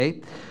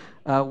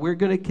We're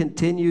going to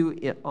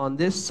continue on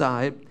this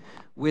side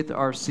with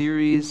our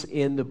series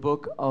in the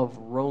book of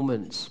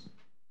Romans.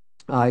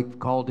 I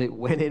called it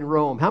When in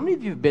Rome. How many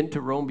of you have been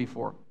to Rome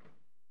before?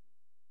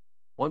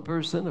 One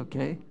person,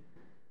 okay.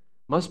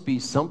 Must be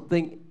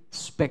something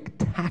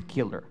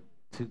spectacular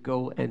to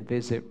go and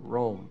visit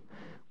Rome.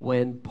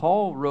 When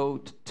Paul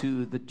wrote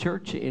to the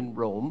church in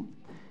Rome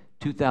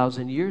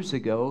 2,000 years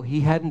ago,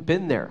 he hadn't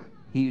been there.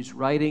 He was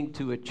writing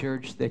to a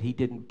church that he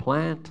didn't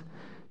plant,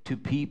 to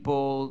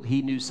people.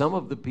 He knew some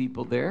of the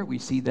people there. We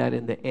see that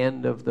in the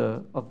end of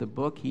the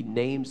book. He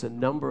names a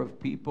number of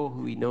people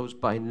who he knows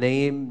by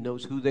name,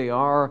 knows who they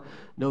are,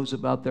 knows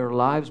about their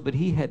lives, but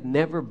he had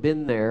never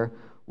been there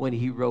when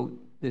he wrote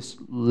this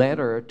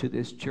letter to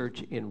this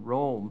church in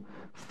Rome,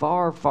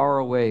 far, far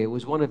away. It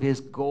was one of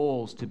his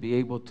goals to be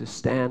able to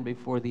stand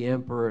before the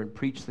emperor and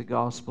preach the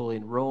gospel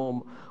in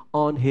Rome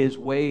on his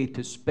way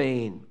to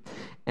Spain.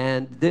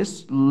 And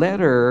this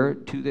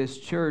letter to this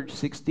church,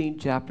 16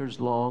 chapters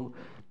long,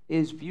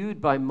 is viewed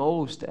by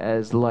most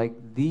as like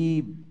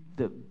the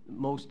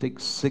most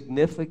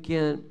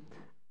significant,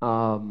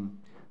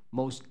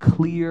 most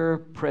clear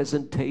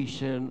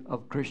presentation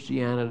of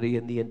Christianity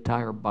in the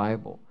entire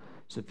Bible.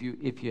 So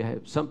if you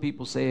have, some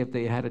people say if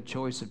they had a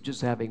choice of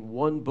just having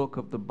one book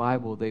of the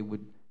Bible, they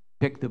would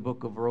pick the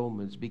book of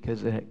Romans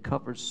because it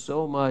covers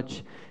so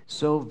much,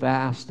 so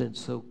vast and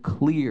so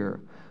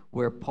clear,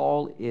 where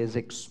Paul is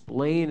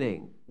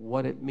explaining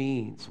what it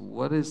means.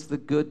 What is the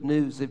good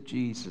news of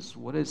Jesus?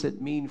 What does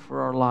it mean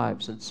for our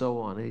lives? And so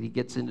on. And he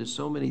gets into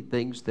so many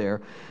things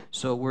there.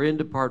 So we're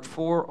into part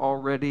 4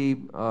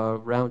 already,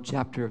 around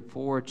chapter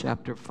 4,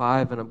 chapter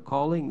 5. And I'm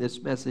calling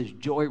this message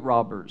Joy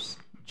Robbers.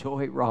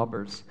 Joy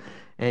Robbers.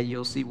 And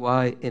you'll see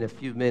why in a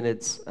few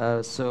minutes.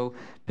 So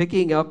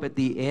picking up at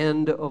the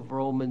end of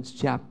Romans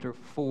chapter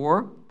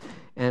 4.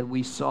 And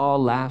we saw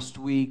last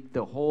week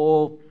the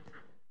whole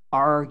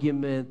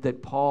argument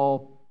that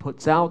Paul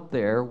puts out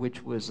there,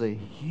 which was a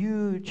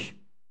huge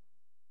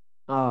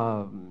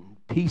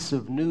piece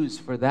of news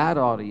for that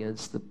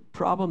audience. The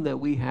problem that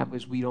we have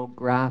is we don't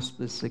grasp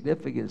the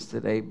significance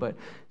today, but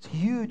it's a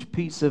huge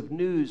piece of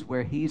news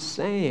where he's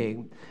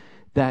saying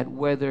that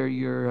whether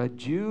you're a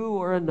Jew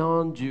or a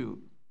non-Jew,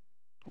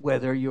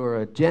 whether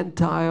you're a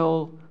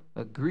Gentile,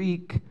 a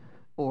Greek,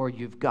 or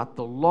you've got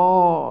the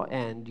law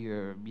and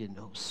you're,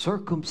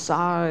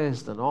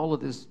 circumcised and all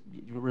of this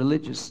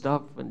religious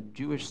stuff and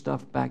Jewish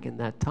stuff back in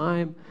that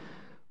time,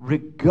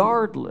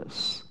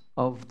 regardless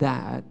of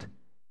that,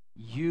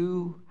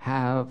 you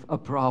have a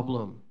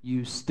problem.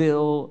 You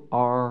still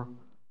are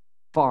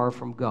far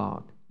from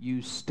God.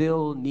 You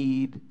still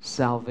need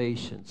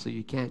salvation. So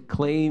you can't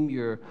claim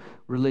your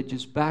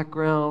religious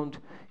background.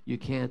 You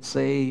can't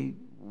say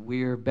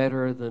we're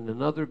better than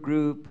another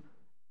group.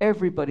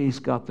 Everybody's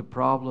got the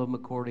problem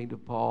according to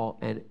Paul,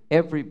 and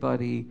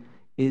everybody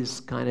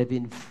is kind of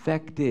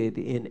infected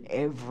in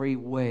every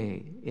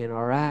way, in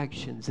our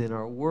actions, in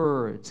our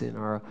words, in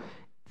our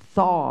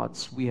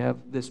thoughts. We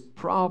have this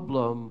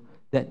problem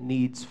that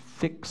needs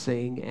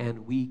fixing,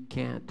 and we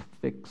can't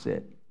fix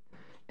it.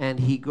 And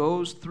he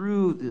goes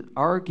through the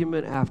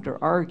argument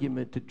after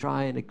argument to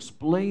try and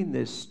explain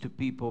this to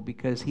people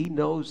because he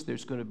knows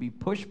there's going to be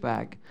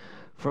pushback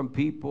from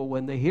people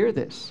when they hear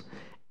this.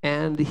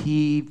 And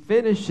he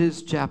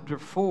finishes chapter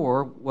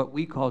 4, what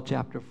we call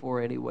chapter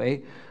 4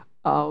 anyway,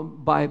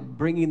 by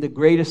bringing the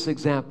greatest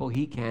example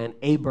he can,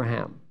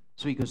 Abraham.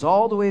 So he goes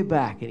all the way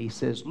back and he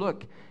says,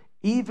 look,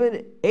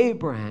 even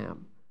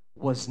Abraham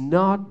was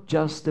not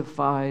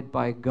justified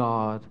by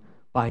God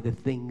by the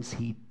things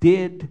he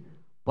did,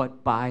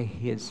 but by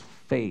his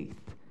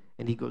faith.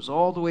 And he goes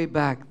all the way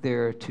back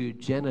there to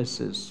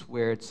Genesis,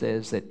 where it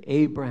says that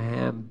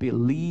Abraham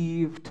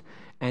believed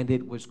and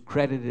it was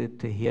credited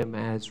to him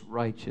as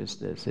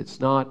righteousness. It's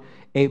not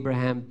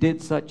Abraham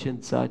did such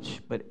and such,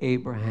 but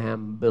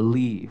Abraham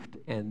believed.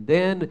 And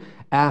then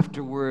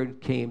afterward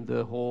came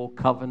the whole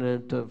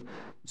covenant of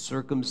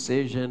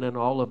circumcision and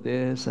all of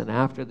this. And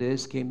after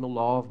this came the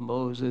law of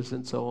Moses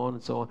and so on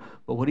and so on.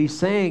 But what he's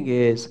saying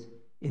is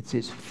it's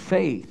his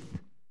faith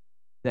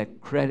that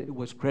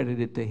was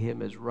credited to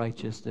him as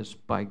righteousness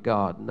by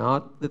God,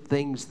 not the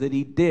things that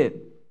he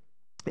did.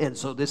 And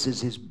so this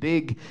is his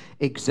big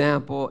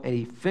example, and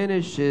he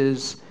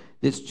finishes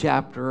this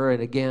chapter,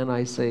 and again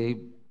I say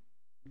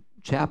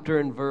chapter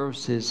and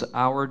verse is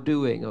our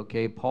doing,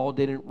 okay? Paul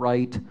didn't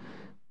write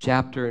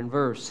chapter and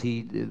verse.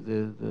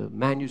 The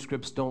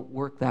manuscripts don't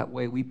work that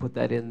way. We put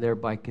that in there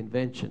by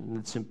convention. And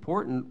it's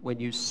important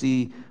when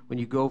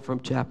you go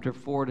from chapter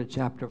 4 to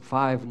chapter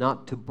 5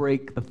 not to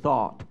break the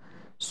thought.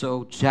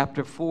 So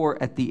chapter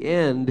 4 at the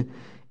end,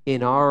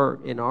 in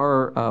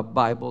our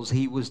Bibles,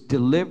 he was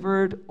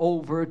delivered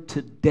over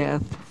to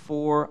death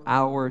for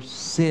our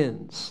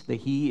sins.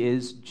 That he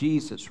is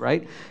Jesus,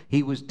 right?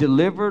 He was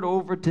delivered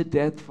over to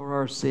death for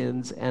our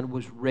sins and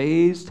was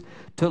raised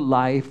to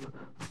life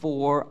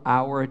for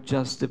our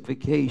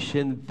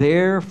justification.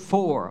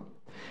 Therefore,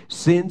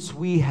 since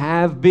we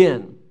have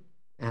been,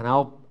 and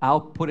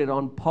I'll put it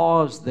on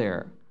pause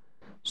there,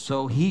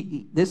 So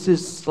this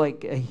is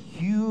like a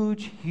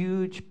huge,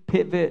 huge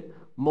pivot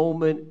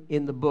moment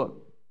in the book.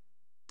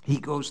 He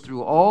goes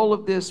through all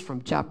of this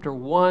from chapter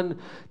 1,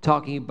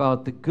 talking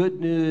about the good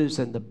news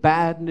and the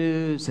bad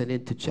news, and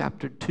into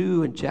chapter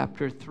 2 and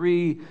chapter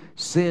 3.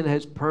 Sin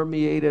has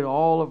permeated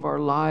all of our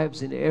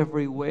lives in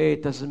every way.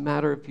 It doesn't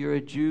matter if you're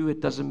a Jew. It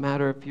doesn't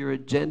matter if you're a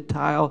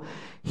Gentile.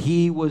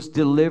 He was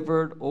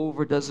delivered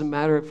over. Doesn't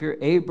matter if you're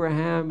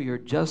Abraham. You're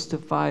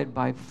justified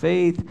by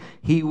faith.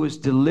 He was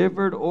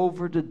delivered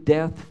over to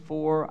death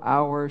for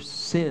our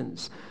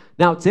sins.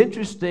 Now, it's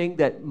interesting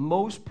that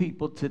most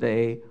people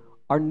today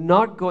are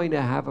not going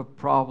to have a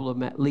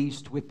problem, at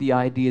least, with the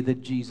idea that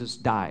Jesus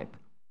died.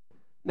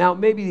 Now,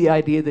 maybe the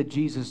idea that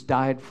Jesus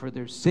died for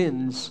their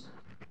sins,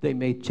 they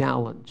may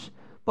challenge.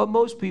 But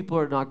most people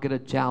are not going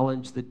to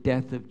challenge the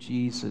death of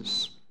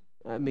Jesus.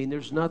 I mean,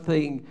 there's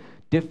nothing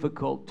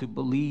difficult to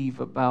believe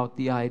about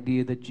the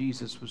idea that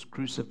Jesus was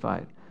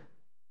crucified.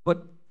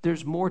 But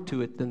there's more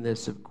to it than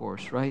this, of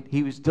course, right?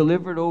 He was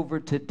delivered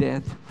over to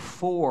death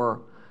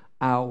for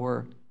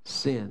our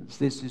sins.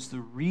 This is the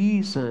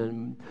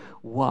reason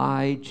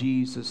why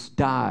Jesus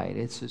died.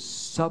 It's a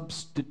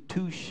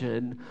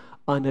substitution,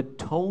 an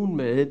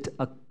atonement,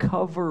 a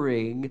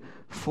covering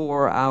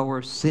for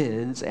our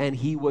sins, and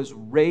he was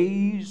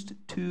raised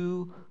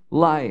to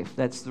life.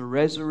 That's the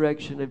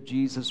resurrection of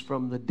Jesus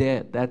from the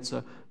dead. That's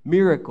a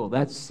miracle.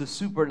 That's the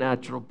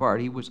supernatural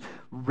part. He was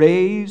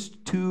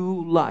raised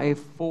to life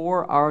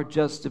for our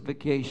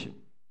justification.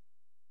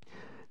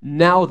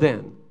 Now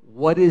then,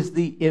 what is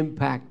the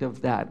impact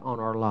of that on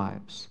our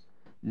lives?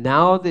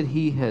 Now that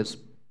he has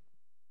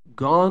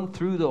gone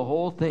through the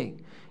whole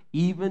thing,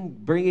 even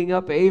bringing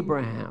up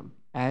Abraham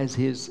as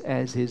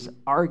his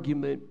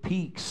argument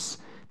peaks,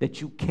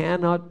 that you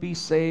cannot be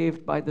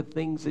saved by the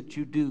things that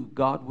you do.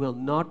 God will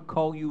not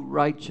call you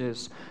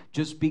righteous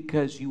just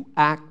because you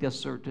act a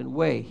certain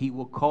way. He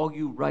will call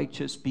you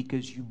righteous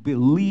because you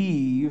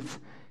believe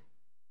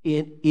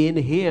in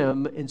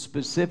him, and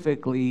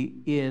specifically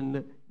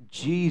in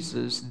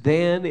Jesus.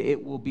 Then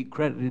it will be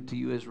credited to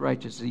you as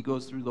righteous. He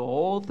goes through the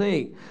whole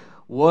thing.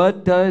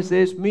 What does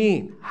this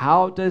mean?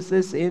 How does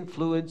this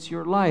influence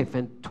your life?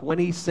 And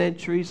 20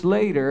 centuries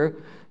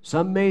later,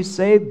 some may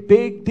say,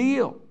 big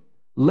deal.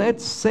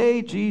 Let's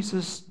say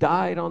Jesus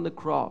died on the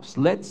cross.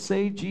 Let's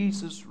say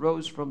Jesus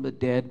rose from the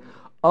dead.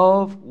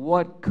 Of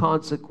what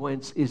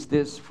consequence is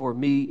this for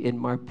me in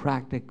my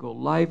practical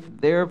life?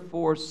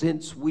 Therefore,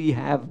 since we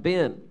have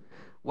been.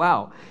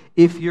 Wow.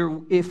 If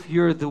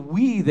you're the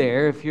we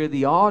there, if you're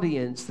the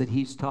audience that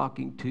he's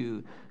talking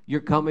to, you're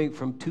coming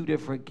from two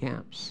different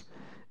camps.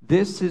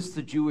 This is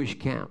the Jewish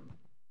camp.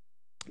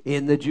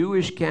 In the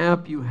Jewish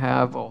camp, you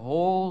have a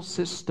whole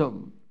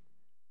system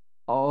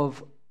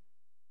of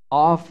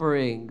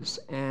offerings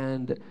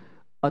and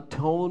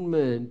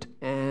atonement,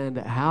 and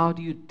how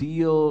do you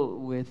deal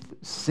with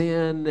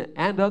sin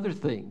and other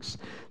things.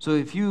 So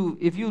if you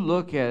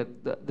look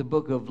at the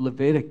book of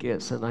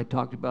Leviticus, and I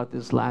talked about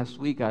this last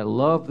week, I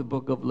love the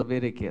book of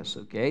Leviticus,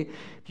 okay?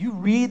 If you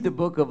read the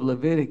book of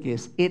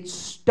Leviticus, it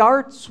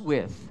starts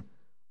with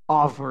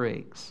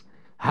offerings.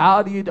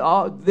 How do you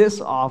do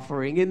this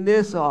offering and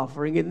this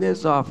offering and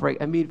this offering?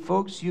 I mean,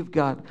 folks, you've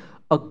got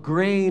a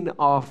grain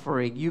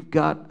offering, you've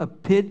got a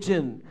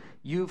pigeon,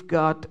 you've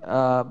got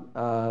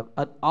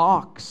an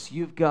ox,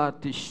 you've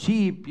got a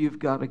sheep, you've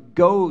got a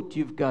goat,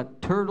 you've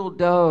got turtle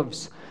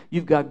doves,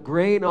 you've got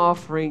grain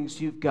offerings,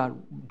 you've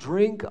got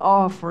drink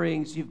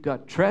offerings, you've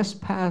got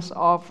trespass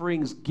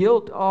offerings,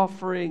 guilt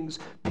offerings,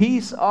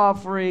 peace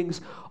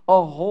offerings,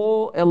 a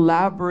whole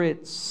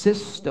elaborate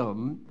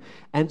system.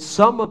 And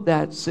some of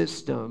that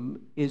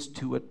system is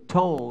to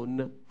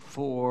atone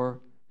for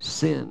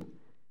sin.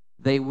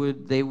 They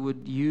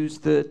would use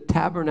the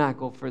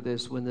tabernacle for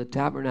this when the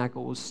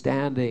tabernacle was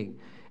standing.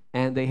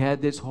 And they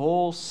had this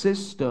whole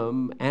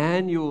system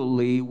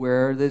annually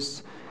where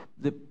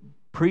the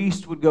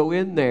priest would go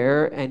in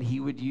there and he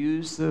would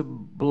use the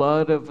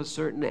blood of a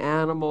certain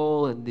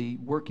animal, and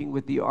working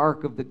with the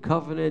Ark of the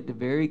Covenant, a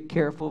very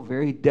careful,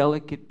 very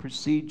delicate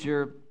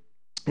procedure.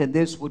 And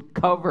this would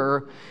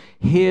cover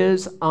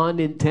his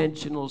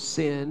unintentional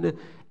sin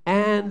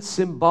and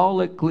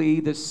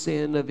symbolically the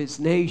sin of his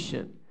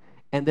nation.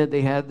 And then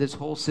they had this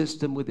whole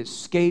system with a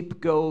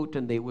scapegoat,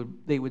 and they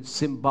would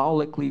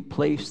symbolically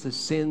place the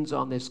sins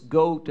on this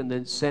goat and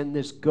then send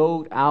this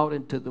goat out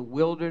into the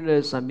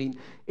wilderness. I mean,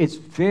 it's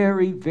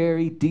very,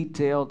 very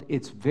detailed.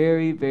 It's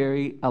very,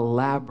 very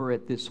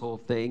elaborate, this whole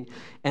thing.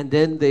 And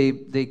then they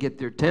get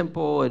their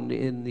temple, and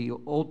in the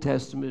Old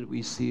Testament,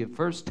 we see a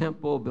first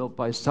temple built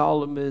by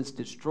Solomon. It's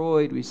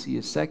destroyed. We see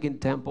a second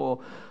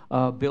temple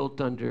built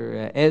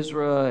under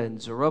Ezra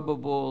and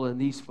Zerubbabel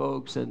and these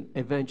folks, and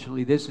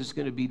eventually this is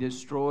going to be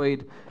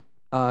destroyed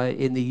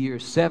in the year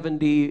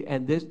 70.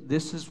 And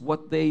this is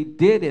what they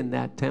did in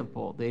that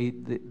temple.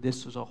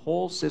 This was a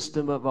whole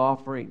system of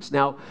offerings.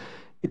 Now,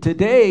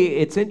 today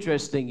it's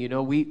interesting. You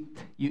know,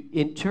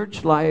 in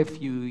church life,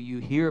 you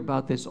hear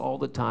about this all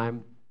the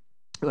time.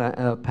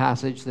 a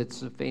passage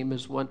that's a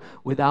famous one.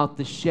 Without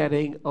the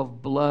shedding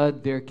of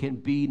blood, there can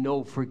be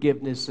no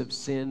forgiveness of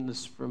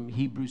sins, from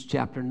Hebrews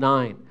chapter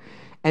 9.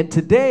 And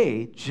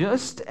today,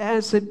 just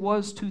as it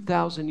was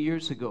 2,000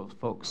 years ago,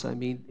 folks, I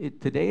mean,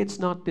 today it's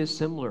not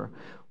dissimilar.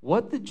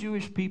 What the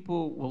Jewish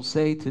people will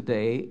say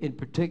today, in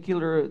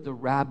particular the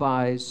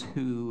rabbis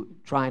who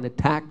try and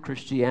attack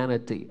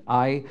Christianity,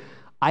 I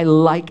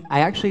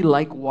actually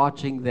like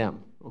watching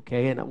them.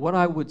 Okay, and what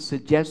I would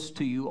suggest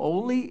to you,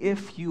 only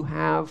if you're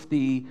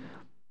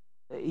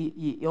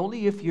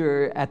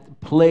at the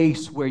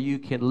place where you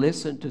can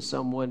listen to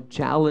someone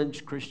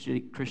challenge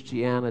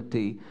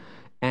Christianity,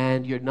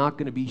 and you're not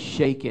going to be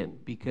shaken,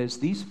 because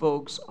these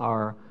folks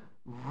are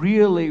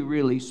really,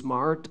 really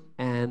smart,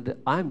 and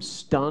I'm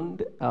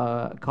stunned.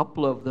 A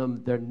couple of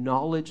them, their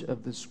knowledge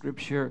of the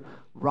Scripture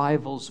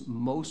rivals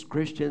most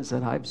Christians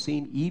that I've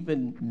seen.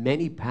 Even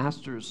many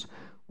pastors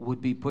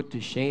would be put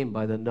to shame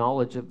by the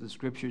knowledge of the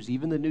Scriptures,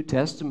 even the New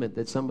Testament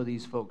that some of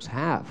these folks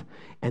have.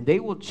 And they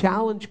will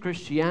challenge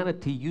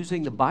Christianity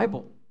using the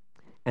Bible.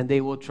 And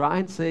they will try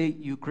and say,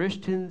 you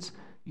Christians,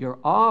 you're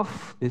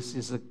off. This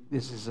is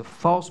a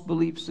false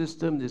belief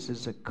system. This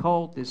is a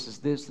cult. This is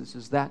this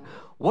is that.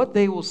 What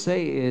they will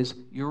say is,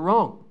 you're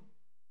wrong.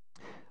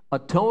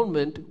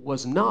 Atonement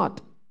was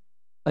not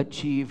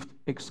achieved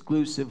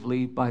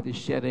exclusively by the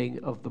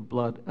shedding of the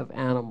blood of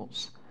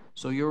animals.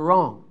 So you're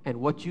wrong. And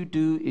what you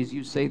do is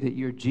you say that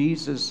your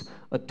Jesus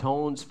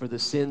atones for the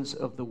sins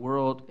of the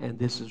world, and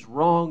this is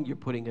wrong. You're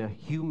putting a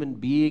human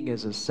being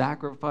as a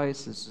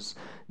sacrifice. This is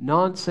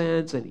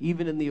nonsense. And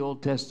even in the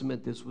Old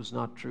Testament, this was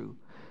not true.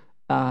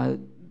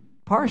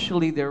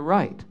 Partially, they're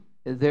right.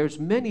 There's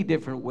many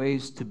different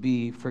ways to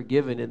be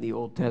forgiven in the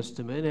Old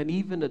Testament, and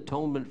even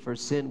atonement for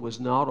sin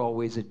was not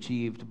always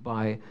achieved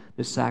by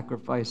the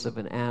sacrifice of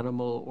an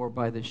animal or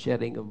by the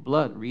shedding of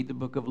blood. Read the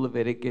book of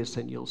Leviticus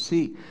and you'll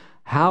see.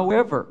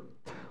 However,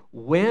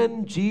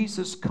 when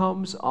Jesus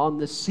comes on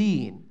the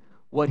scene,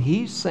 what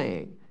he's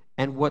saying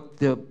and what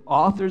the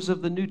authors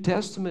of the New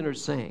Testament are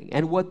saying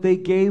and what they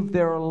gave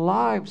their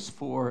lives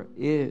for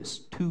is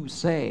to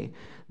say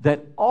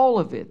that all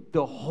of it,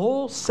 the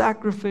whole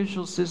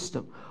sacrificial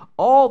system,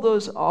 all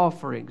those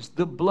offerings,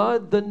 the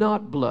blood, the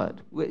not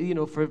blood, you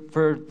know,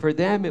 for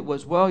them it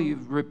was, well, you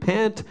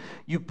repent,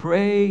 you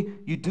pray,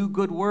 you do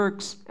good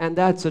works, and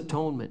that's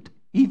atonement.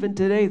 Even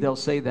today they'll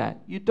say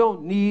that. You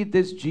don't need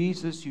this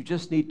Jesus, you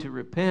just need to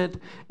repent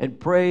and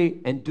pray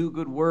and do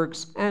good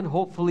works, and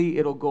hopefully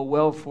it'll go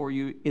well for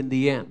you in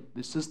the end.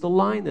 This is the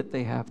line that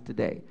they have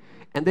today.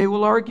 And they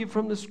will argue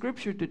from the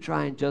Scripture to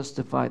try and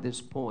justify this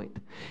point.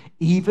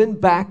 Even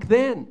back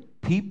then,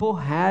 people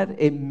had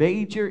a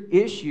major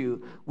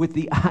issue with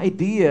the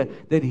idea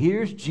that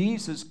here's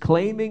Jesus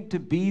claiming to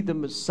be the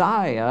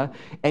Messiah,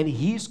 and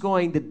he's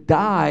going to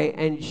die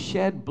and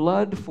shed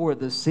blood for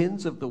the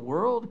sins of the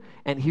world.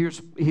 And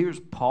here's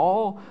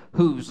Paul,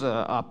 who's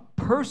a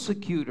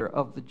persecutor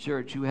of the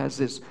church, who has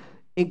this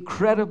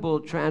incredible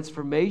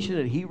transformation,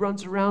 and he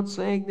runs around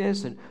saying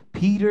this, and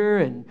Peter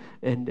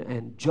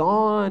and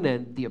John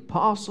and the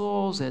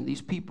apostles and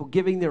these people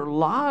giving their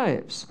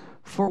lives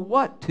for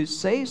what? To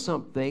say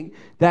something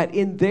that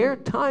in their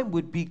time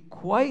would be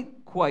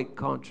quite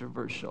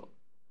controversial.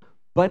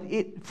 But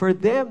for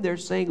them, they're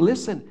saying,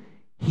 listen,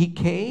 he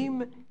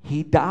came,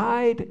 he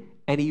died,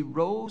 and he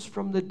rose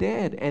from the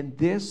dead, and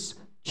this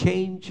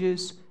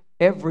changes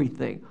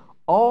everything.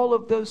 All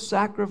of those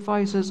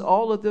sacrifices,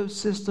 all of those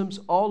systems,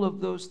 all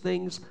of those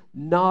things,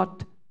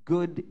 not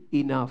good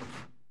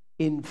enough,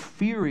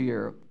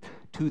 inferior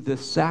to the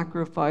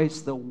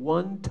sacrifice, the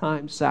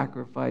one-time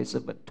sacrifice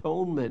of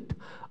atonement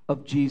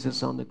of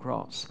Jesus on the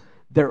cross.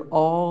 They're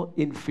all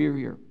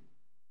inferior.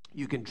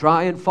 You can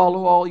try and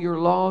follow all your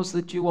laws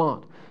that you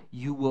want.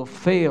 You will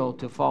fail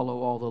to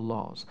follow all the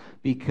laws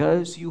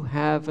because you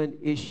have an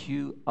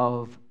issue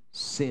of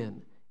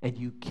sin. And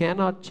you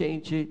cannot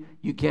change it.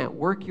 You can't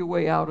work your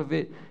way out of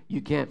it.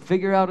 You can't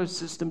figure out a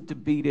system to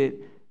beat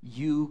it.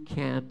 You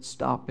can't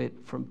stop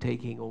it from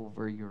taking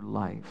over your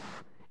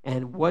life.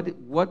 And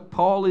what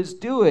Paul is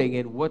doing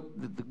and what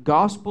the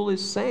gospel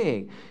is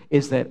saying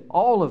is that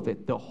all of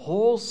it, the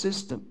whole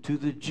system to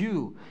the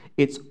Jew,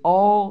 it's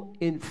all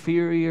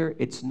inferior.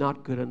 It's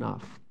not good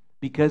enough.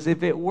 Because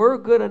if it were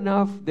good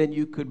enough, then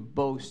you could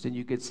boast and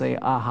you could say,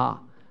 aha,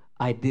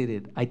 I did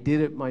it. I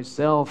did it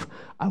myself.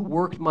 I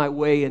worked my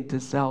way into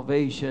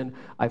salvation.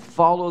 I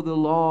follow the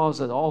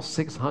laws, and all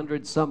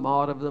 600 some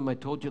odd of them. I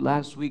told you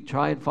last week,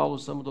 try and follow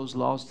some of those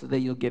laws today.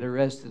 You'll get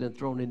arrested and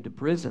thrown into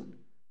prison.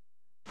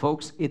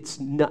 Folks, it's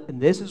not, and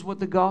this is what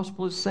the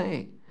gospel is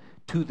saying.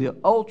 To the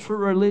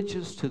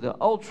ultra-religious, to the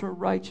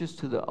ultra-righteous,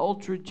 to the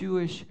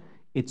ultra-Jewish,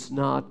 it's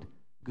not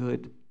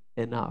good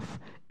enough.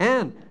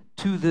 And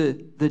to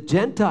the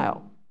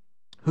Gentile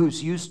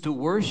who's used to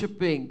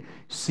worshiping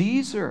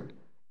Caesar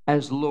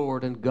as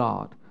Lord and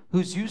God,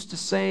 who's used to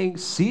saying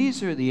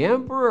Caesar, the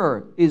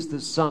emperor, is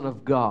the Son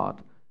of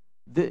God.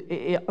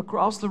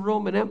 Across the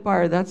Roman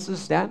Empire, that's the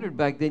standard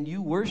back then.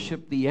 You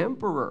worship the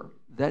emperor,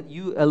 that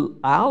you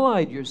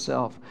allied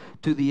yourself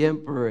to the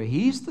emperor.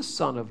 He's the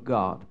Son of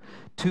God.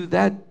 To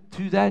that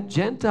to that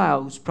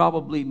Gentile who's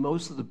probably,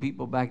 most of the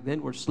people back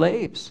then were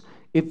slaves,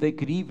 if they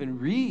could even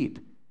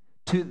read.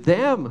 To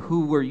them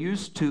who were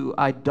used to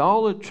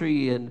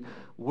idolatry and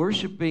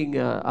worshiping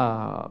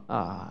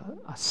a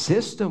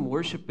system,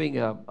 worshiping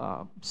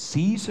a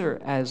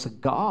Caesar as a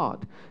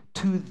god.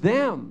 To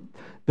them,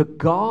 the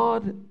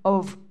God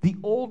of the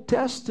Old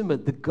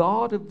Testament, the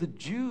God of the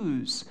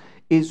Jews,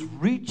 is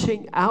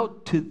reaching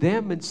out to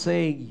them and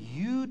saying,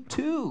 you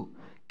too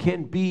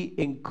can be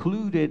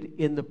included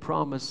in the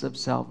promise of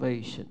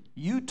salvation.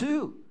 You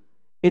too.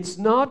 It's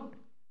not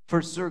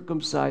for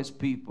circumcised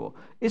people.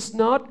 It's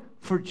not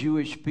for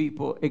Jewish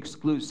people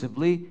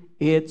exclusively.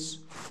 It's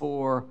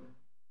for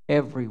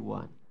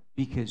everyone.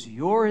 Because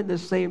you're in the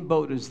same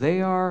boat as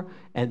they are,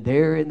 and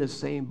they're in the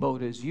same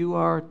boat as you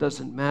are. It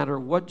doesn't matter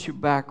what your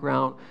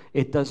background.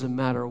 It doesn't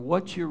matter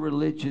what your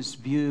religious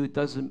view.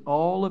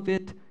 All of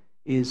it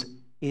is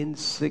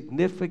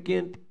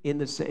insignificant.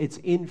 It's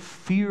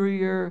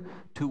inferior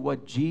to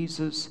what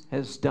Jesus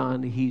has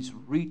done. He's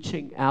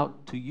reaching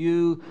out to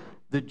you,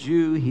 the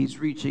Jew. He's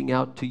reaching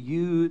out to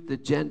you, the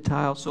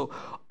Gentile. So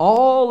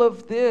all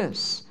of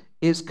this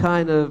is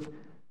kind of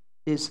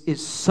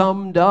is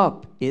summed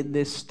up in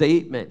this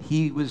statement.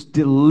 He was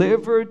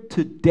delivered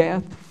to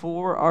death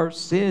for our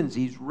sins.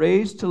 He's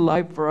raised to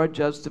life for our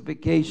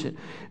justification.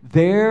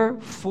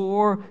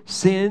 Therefore,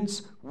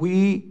 since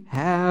we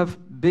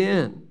have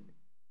been.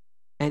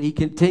 And he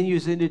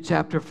continues into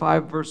chapter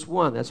 5, verse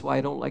 1. That's why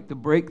I don't like the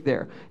break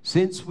there.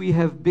 Since we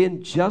have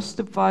been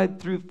justified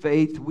through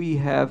faith, we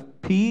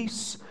have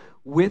peace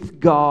with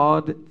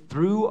God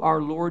through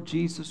our Lord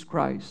Jesus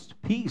Christ.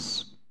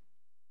 Peace.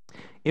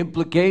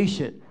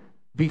 Implication.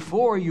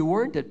 Before, you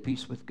weren't at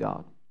peace with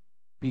God.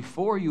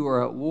 Before, you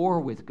were at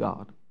war with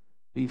God.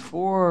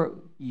 Before,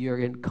 you're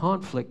in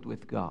conflict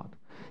with God.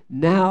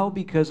 Now,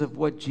 because of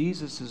what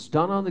Jesus has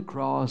done on the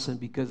cross and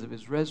because of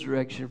his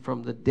resurrection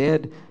from the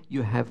dead,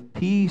 you have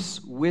peace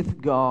with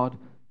God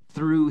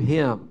through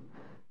him.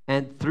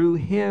 And through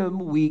him,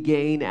 we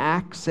gain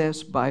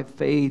access by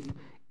faith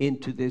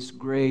into this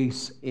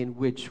grace in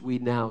which we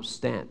now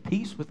stand.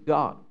 Peace with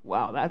God.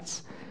 Wow,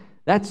 that's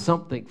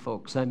something,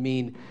 folks. I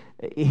mean,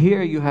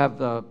 here you have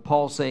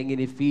Paul saying in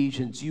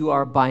Ephesians, you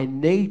are by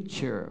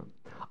nature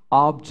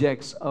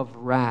objects of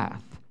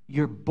wrath.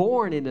 You're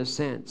born, in a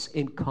sense,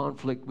 in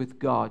conflict with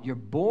God. You're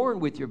born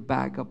with your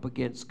back up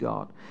against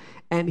God.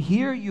 And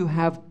here you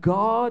have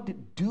God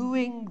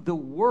doing the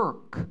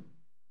work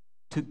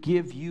to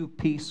give you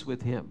peace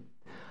with him.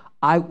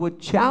 I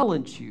would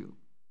challenge you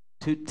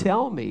to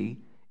tell me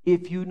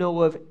if you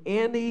know of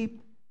any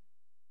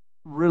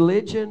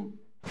religion,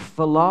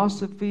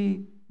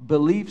 philosophy,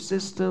 belief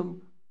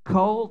system,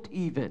 cult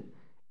even,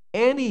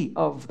 any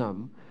of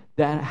them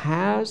that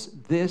has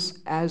this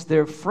as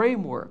their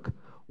framework,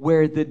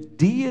 where the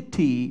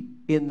deity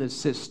in the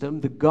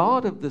system, the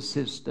God of the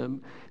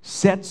system,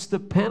 sets the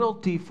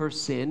penalty for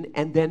sin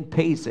and then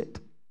pays it.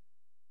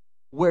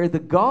 Where the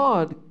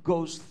God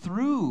goes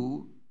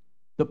through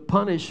the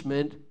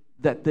punishment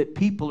that the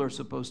people are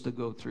supposed to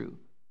go through.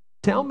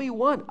 Tell me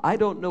one. I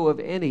don't know of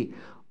any.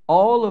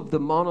 All of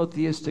the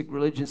monotheistic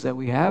religions that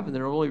we have, and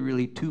there are only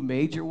really two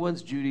major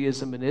ones,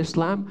 Judaism and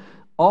Islam,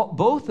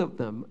 both of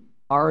them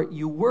are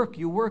you work.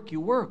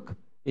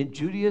 In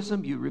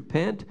Judaism, you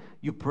repent,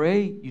 you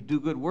pray, you do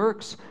good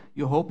works,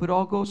 you hope it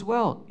all goes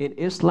well. In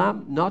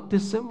Islam, not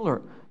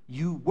dissimilar.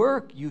 You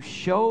work, you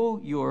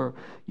show your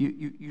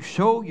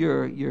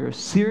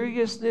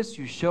seriousness,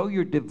 you show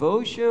your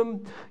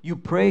devotion, you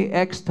pray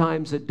X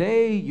times a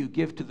day, you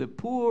give to the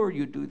poor,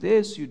 you do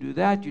this, you do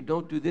that, you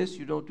don't do this,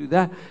 you don't do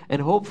that,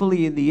 and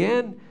hopefully in the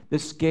end, the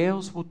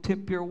scales will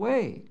tip your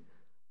way.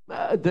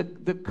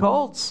 The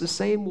cults, the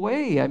same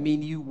way. I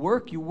mean, you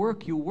work.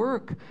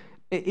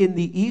 In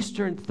the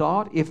Eastern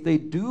thought, if they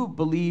do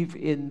believe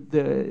in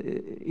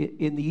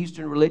the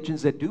Eastern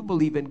religions that do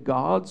believe in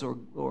gods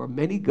or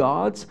many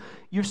gods,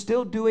 you're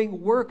still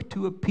doing work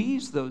to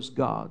appease those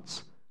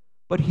gods.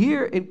 But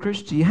here in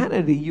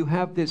Christianity, you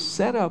have this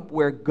setup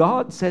where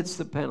God sets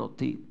the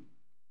penalty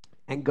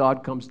and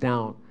God comes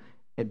down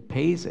and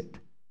pays it,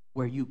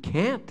 where you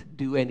can't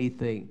do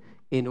anything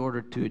in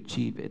order to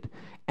achieve it.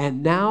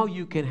 And now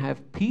you can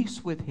have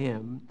peace with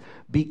him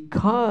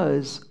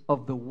because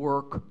of the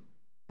work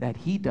that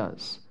he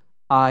does.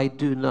 I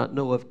do not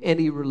know of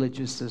any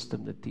religious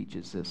system that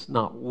teaches this,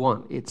 not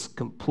one. It's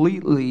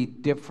completely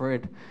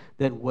different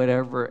than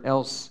whatever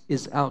else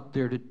is out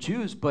there to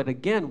choose. But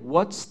again,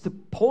 what's the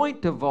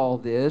point of all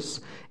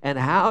this, and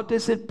how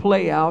does it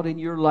play out in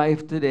your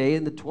life today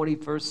in the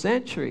 21st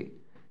century?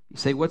 You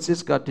say, what's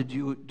this got to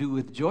do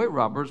with joy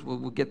robbers? Well,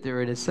 we'll get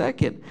there in a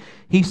second.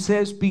 He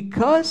says,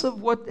 because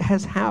of what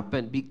has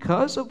happened,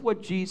 because of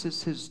what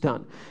Jesus has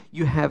done,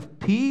 you have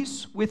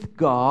peace with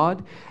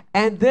God,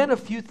 and then a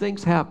few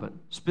things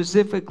happen.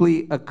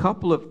 Specifically, a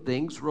couple of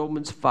things.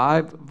 Romans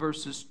 5,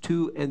 verses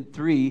 2 and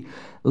 3.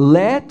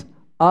 Let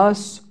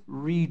us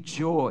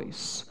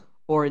rejoice.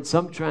 Or in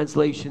some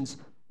translations,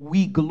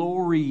 we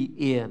glory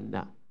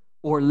in.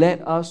 or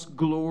let us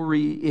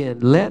glory in.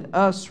 Let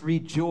us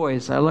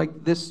rejoice. I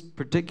like this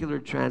particular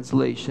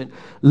translation.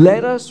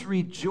 Let us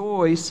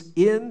rejoice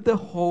in the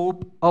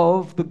hope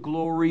of the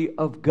glory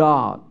of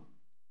God.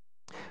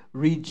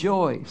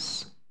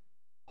 Rejoice.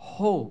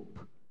 Hope.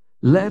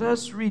 Let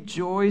us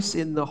rejoice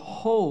in the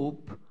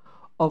hope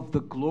of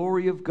the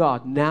glory of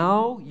God.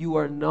 Now you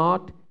are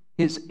not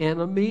his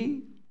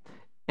enemy,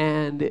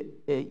 and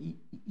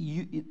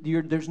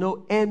there's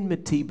no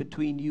enmity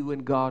between you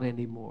and God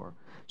anymore.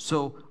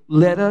 So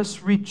let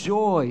us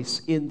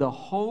rejoice in the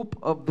hope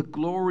of the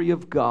glory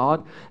of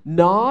God.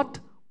 Not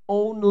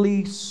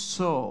only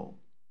so,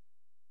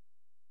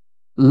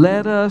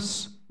 let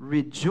us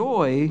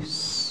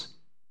rejoice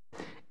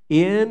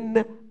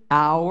in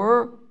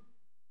our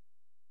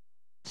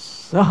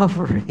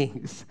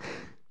sufferings.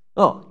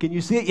 Oh, can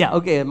you see it? Yeah,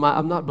 okay, I'm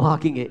not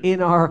blocking it.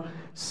 In our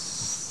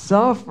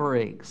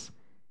sufferings.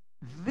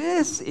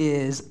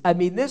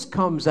 This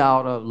comes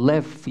out of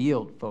left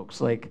field, folks.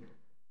 Like,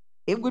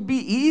 it would be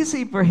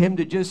easy for him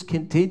to just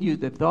continue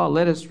the thought,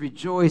 let us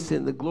rejoice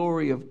in the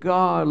glory of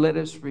God, let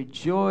us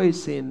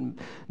rejoice in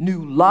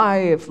new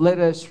life, let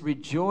us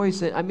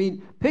rejoice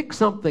in, pick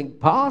something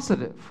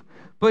positive.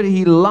 But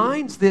he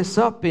lines this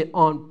up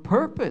on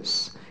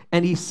purpose,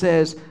 and he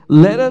says,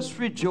 let us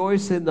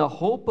rejoice in the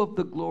hope of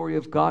the glory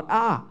of God.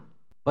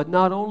 But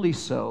not only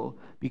so,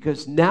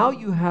 because now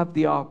you have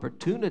the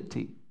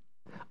opportunity.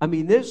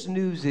 This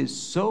news is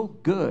so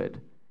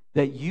good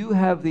that you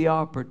have the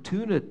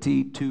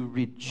opportunity to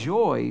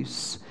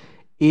rejoice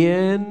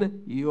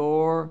in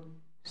your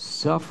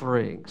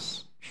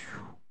sufferings.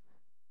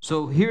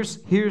 So here's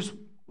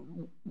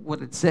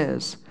what it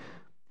says.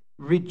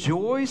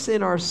 Rejoice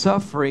in our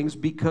sufferings,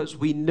 because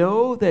we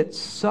know that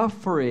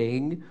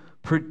suffering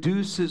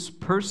produces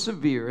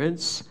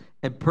perseverance,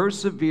 and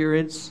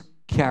perseverance,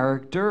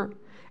 character,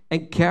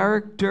 and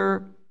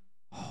character,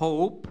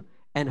 hope.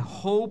 And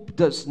hope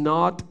does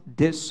not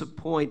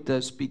disappoint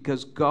us,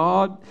 because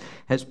God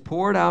has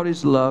poured out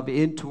his love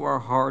into our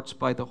hearts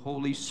by the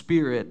Holy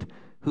Spirit,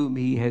 whom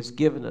he has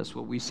given us,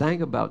 what we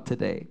sang about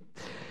today.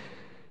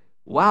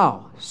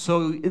 Wow.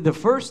 So the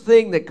first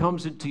thing that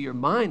comes into your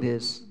mind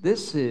is,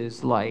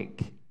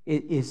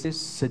 is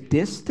this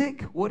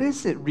sadistic? What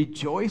is it?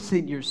 Rejoice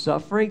in your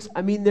sufferings?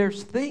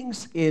 There's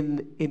things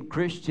in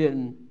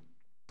Christian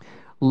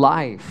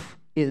life,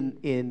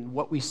 in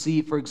what we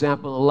see, for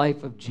example, the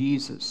life of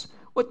Jesus.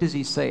 What does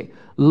he say?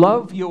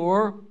 Love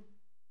your,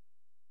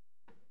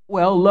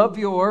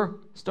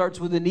 starts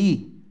with an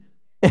E,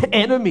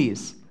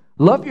 enemies.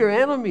 Love your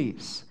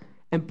enemies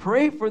and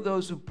pray for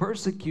those who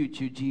persecute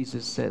you,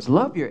 Jesus says.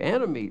 Love your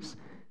enemies.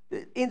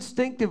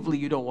 Instinctively,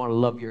 you don't want to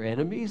love your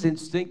enemies.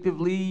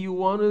 Instinctively, you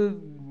want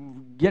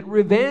to get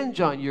revenge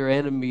on your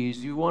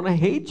enemies. You want to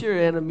hate your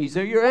enemies.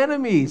 They're your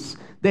enemies.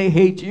 They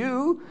hate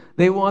you.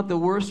 They want the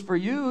worst for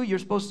you. You're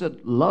supposed to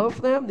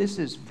love them. This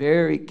is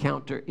very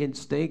counter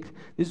instinct.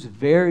 This is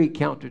very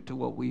counter to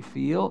what we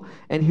feel.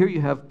 And here you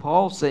have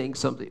Paul saying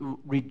something.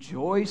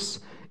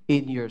 Rejoice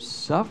in your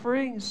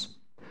sufferings.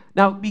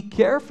 Now, be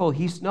careful.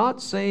 He's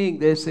not saying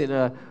this in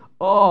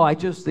I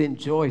just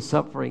enjoy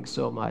suffering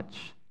so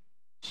much.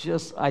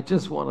 I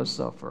just want to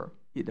suffer.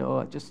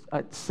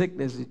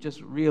 Sickness is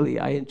just really,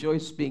 I enjoy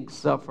being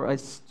suffering, I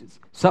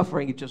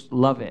just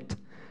love it.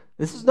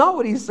 This is not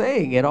what he's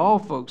saying at all,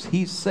 folks.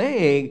 He's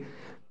saying,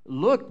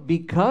 look,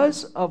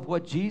 because of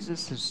what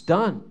Jesus has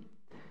done,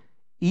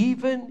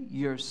 even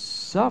your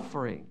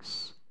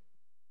sufferings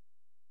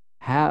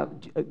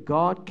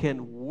God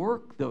can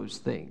work those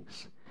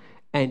things.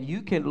 And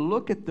you can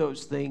look at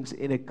those things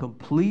in a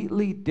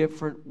completely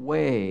different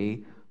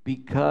way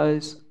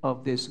because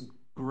of this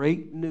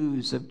great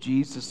news of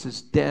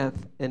Jesus'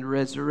 death and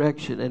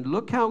resurrection. And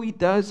look how he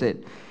does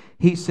it.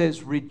 He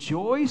says,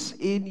 rejoice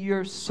in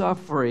your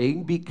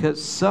suffering,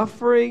 because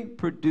suffering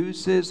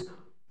produces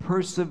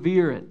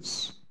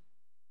perseverance.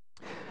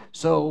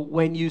 So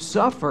when you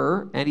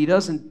suffer, and he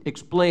doesn't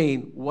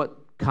explain what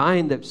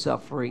kind of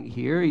suffering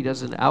here, he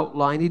doesn't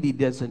outline it, he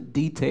doesn't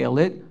detail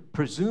it.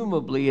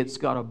 Presumably it's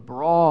got a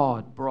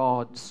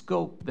broad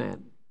scope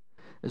then.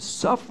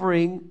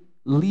 Suffering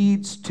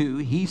leads to,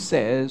 he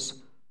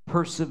says,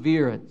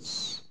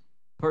 perseverance.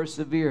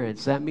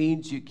 Perseverance. That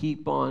means you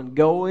keep on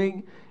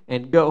going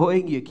and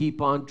going. You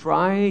keep on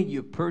trying.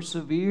 You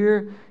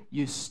persevere.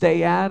 You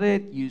stay at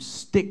it. You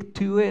stick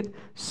to it.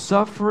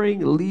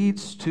 Suffering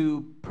leads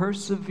to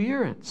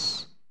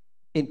perseverance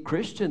in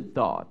Christian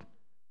thought.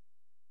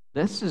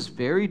 This is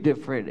very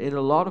different. In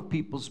a lot of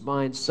people's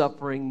minds,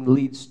 suffering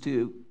leads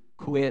to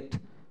quit,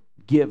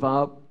 give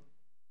up,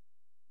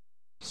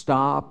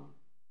 stop.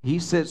 He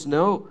says,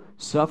 no,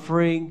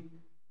 suffering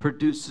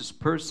produces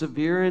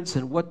perseverance.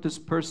 And what does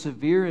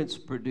perseverance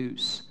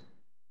produce?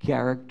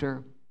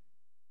 Character.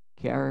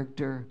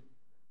 Character.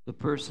 The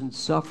person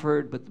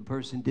suffered, but the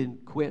person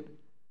didn't quit.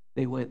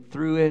 They went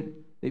through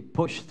it. They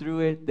pushed through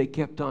it. They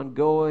kept on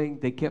going.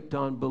 They kept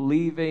on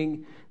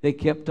believing. They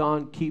kept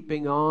on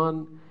keeping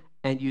on.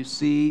 And you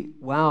see,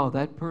 wow,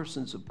 that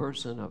person's a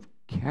person of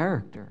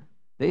character.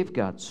 They've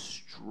got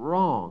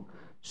strong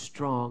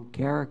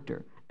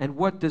character. And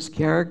what does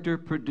character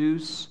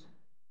produce?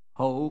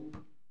 Hope.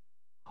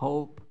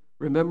 Hope.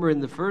 Remember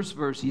in the first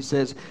verse he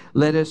says,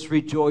 let us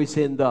rejoice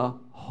in the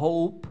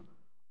hope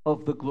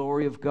of the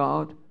glory of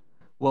God.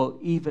 Well,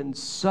 even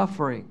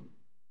suffering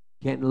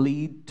can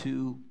lead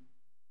to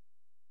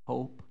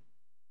hope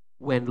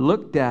when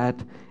looked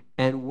at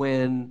and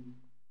when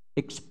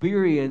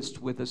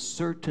experienced with a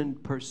certain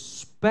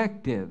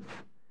perspective.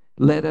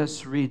 Let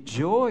us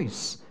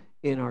rejoice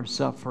in our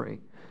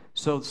suffering.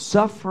 So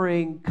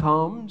suffering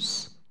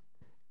comes,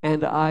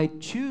 and I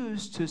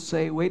choose to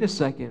say, wait a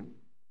second,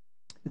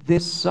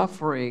 this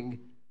suffering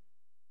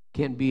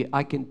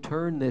I can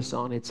turn this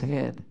on its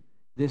head.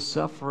 This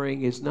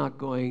suffering is not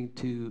going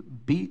to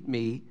beat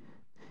me.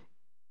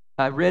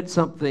 I read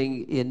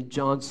something in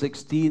John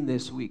 16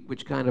 this week,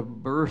 which kind of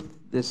birthed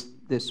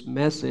this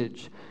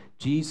message.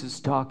 Jesus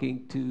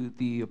talking to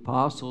the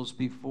apostles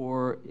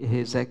before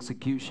his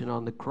execution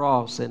on the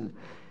cross, and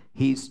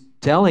he's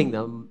telling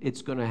them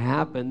it's going to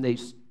happen. They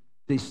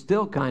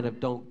still kind of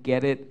don't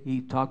get it.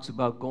 He talks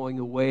about going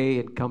away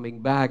and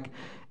coming back.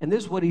 And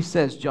this is what he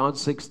says, John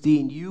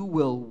 16, you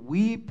will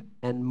weep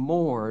and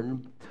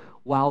mourn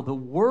while the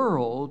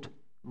world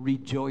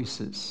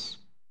rejoices.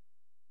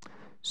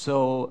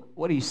 So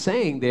what he's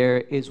saying there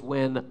is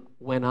when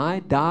I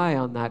die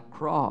on that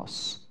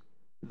cross,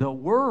 the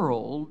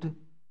world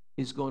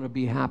is going to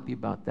be happy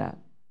about that.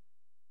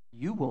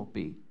 You won't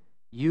be.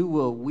 You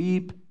will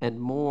weep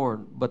and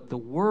mourn, but the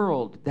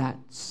world, that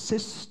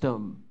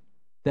system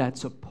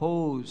that's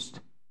opposed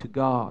to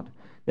God,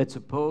 that's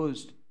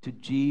opposed to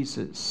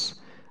Jesus,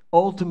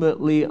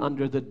 ultimately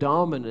under the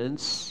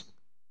dominance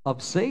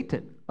of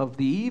Satan, of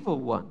the evil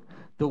one,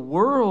 the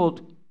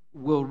world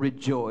will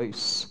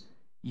rejoice.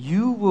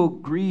 You will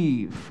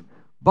grieve,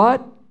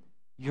 but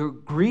your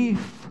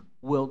grief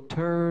will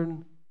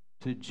turn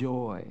to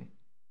joy,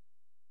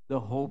 the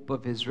hope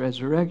of his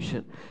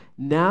resurrection.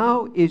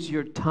 Now is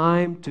your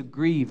time to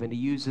grieve. And he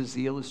uses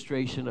the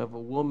illustration of a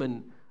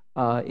woman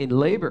in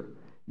labor.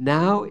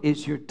 Now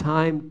is your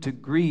time to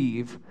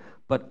grieve,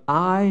 but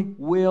I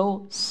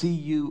will see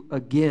you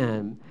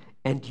again,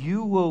 and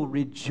you will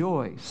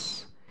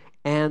rejoice,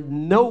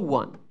 and no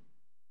one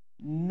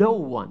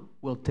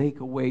will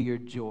take away your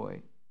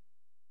joy.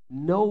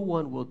 No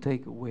one will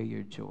take away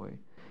your joy.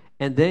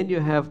 And then you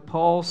have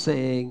Paul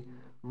saying,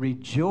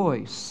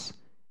 rejoice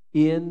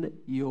in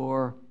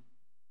your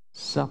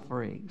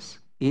sufferings.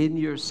 In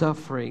your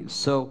sufferings.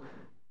 So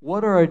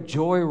what are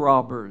joy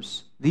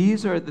robbers?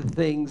 These are the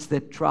things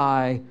that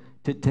try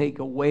to take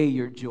away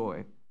your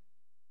joy.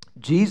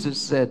 Jesus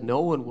said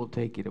no one will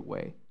take it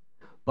away.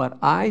 But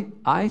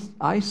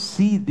I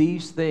see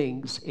these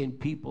things in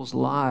people's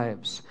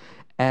lives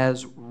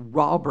as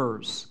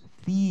robbers,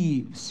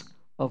 thieves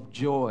of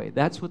joy.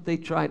 That's what they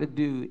try to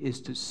do,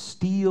 is to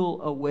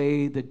steal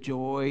away the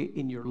joy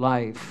in your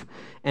life,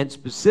 and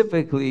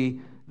specifically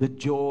the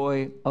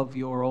joy of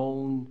your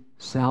own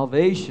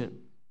salvation,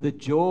 the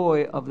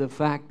joy of the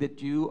fact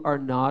that you are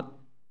not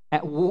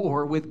at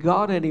war with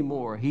God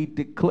anymore. He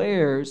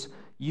declares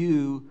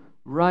you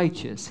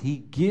righteous. He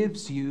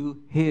gives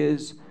you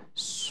his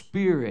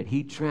Spirit.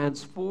 He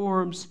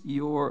transforms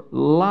your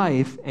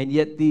life, and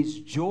yet these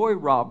joy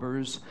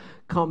robbers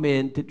come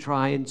in to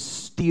try and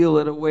steal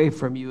it away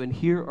from you. And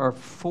here are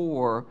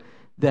four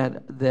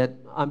that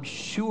I'm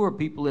sure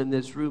people in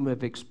this room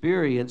have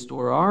experienced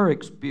or are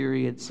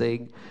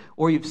experiencing,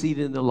 or you've seen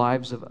in the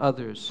lives of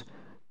others.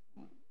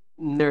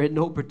 They're in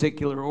no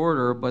particular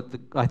order, but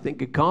I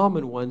think a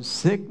common one: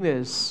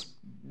 sickness,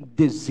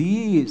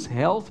 disease,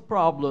 health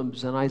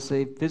problems, and I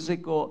say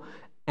physical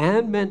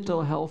and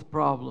mental health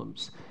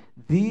problems.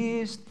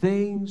 These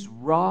things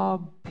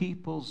rob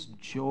people's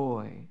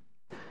joy.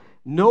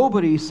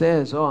 Nobody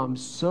says,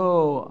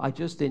 I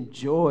just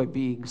enjoy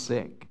being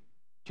sick.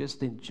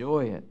 Just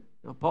enjoy it.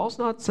 Now, Paul's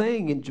not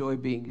saying enjoy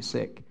being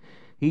sick.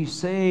 He's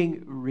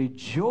saying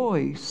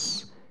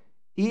rejoice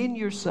in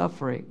your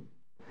suffering,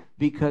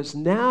 because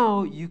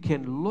now you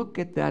can look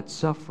at that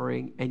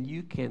suffering and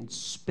you can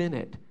spin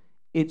it.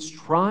 It's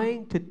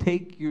trying to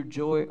take your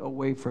joy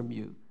away from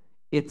you.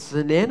 It's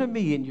an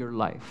enemy in your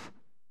life.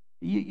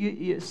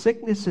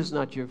 Sickness is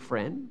not your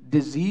friend.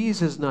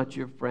 Disease is not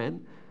your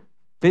friend.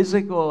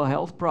 Physical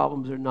health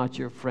problems are not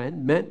your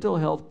friend. Mental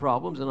health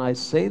problems, and I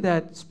say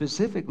that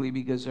specifically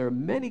because there are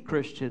many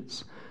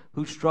Christians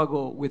who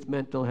struggle with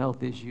mental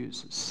health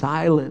issues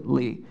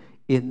silently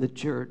in the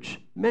church.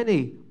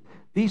 Many.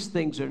 These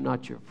things are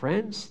not your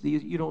friends.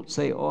 You don't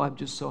say, I'm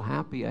just so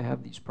happy I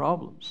have these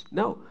problems.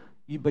 No,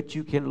 but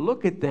you can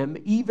look at them,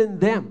 even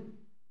them,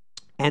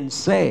 and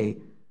say,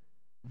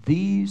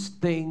 these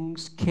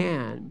things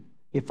can,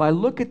 if I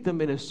look at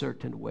them in a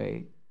certain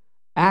way,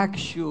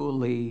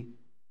 actually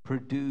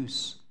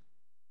produce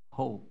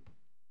hope.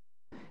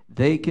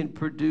 They can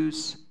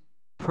produce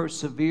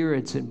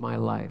perseverance in my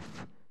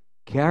life,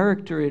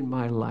 character in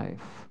my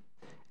life,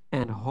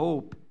 and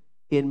hope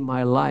in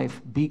my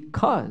life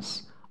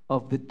because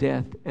of the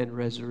death and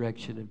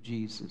resurrection of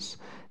Jesus.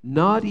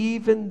 Not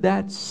even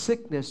that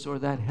sickness or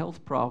that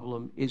health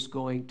problem is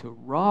going to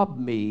rob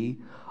me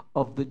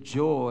of the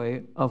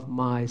joy of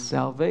my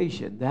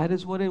salvation. That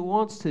is what it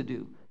wants to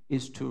do,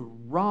 is to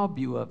rob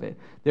you of it.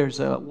 There's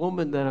a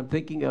woman that I'm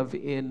thinking of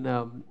in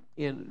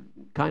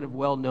kind of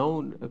well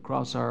known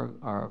across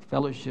our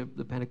fellowship,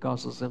 the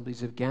Pentecostal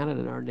Assemblies of Canada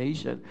and our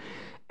nation.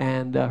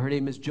 And her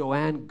name is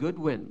Joanne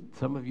Goodwin.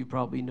 Some of you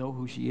probably know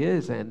who she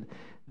is. And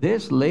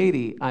this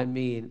lady, I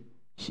mean,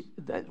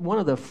 one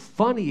of the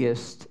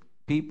funniest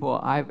people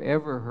I've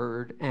ever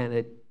heard, and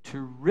a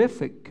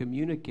terrific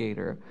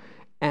communicator,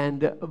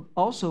 and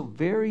also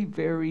very,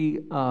 very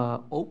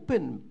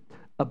open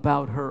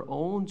about her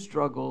own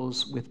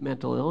struggles with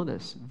mental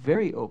illness.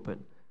 Very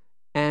open.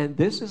 And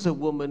this is a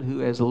woman who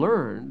has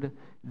learned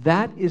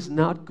that is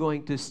not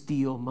going to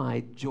steal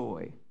my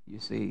joy, you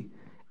see.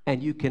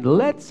 And you can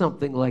let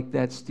something like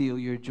that steal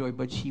your joy,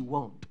 but she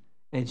won't.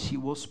 And she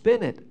will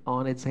spin it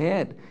on its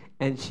head.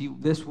 And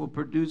this will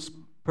produce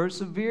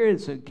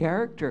perseverance and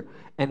character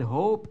and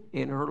hope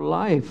in her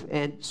life.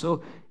 And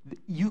so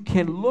you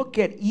can look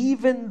at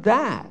even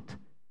that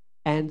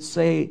and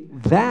say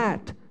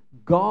that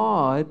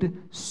God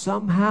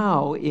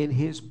somehow in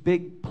his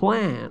big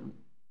plan,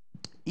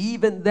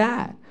 even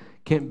that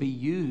can be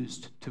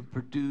used to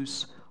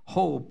produce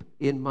hope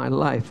in my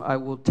life. I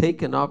will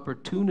take an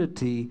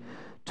opportunity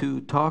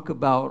to talk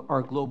about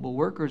our global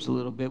workers a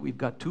little bit. We've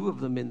got two of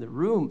them in the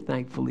room,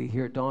 thankfully,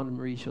 here. Don and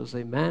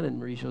Marie-José Mann, and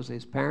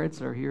Marie-José's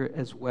parents are here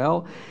as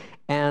well.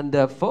 And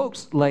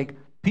folks, like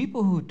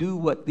people who do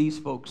what these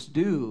folks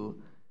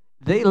do,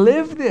 they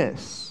live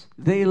this.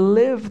 They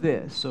live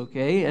this,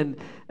 okay? And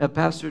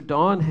Pastor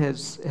Don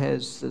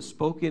has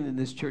spoken in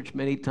this church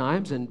many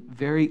times and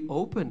very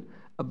open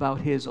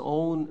about his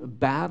own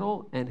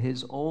battle and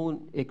his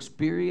own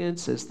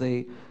experience as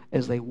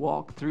they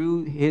walk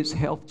through his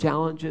health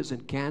challenges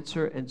and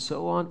cancer and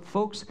so on.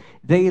 Folks,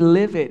 they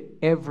live it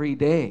every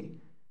day.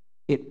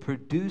 It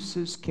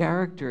produces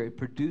character. It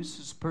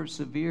produces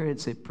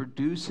perseverance. It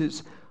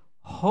produces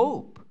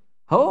hope.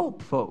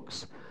 Hope,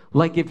 folks.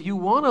 Like if you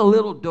want a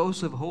little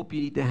dose of hope, you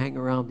need to hang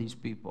around these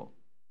people.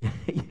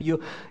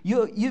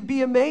 You'd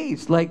be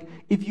amazed. Like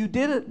if you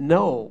didn't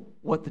know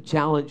what the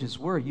challenges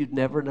were, you'd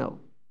never know.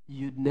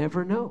 You'd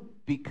never know,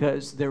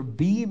 because they're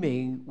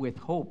beaming with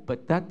hope.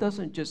 But that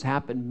doesn't just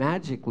happen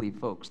magically,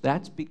 folks.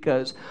 That's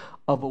because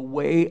of a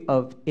way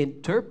of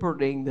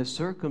interpreting the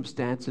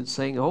circumstance and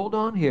saying, hold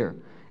on here.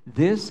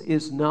 This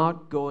is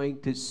not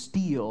going to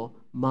steal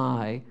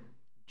my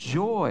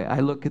joy.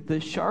 I look at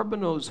the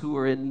Charbonneaus who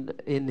are in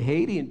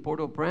Haiti, in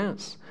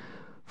Port-au-Prince.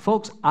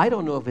 Folks, I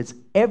don't know if it's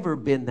ever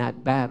been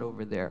that bad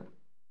over there.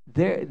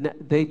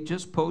 They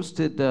just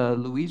posted,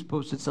 Louise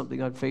posted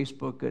something on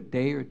Facebook a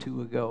day or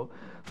two ago.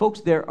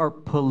 Folks, there are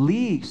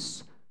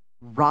police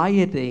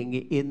rioting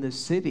in the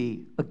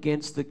city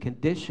against the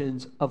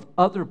conditions of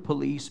other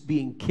police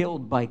being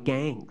killed by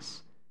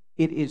gangs.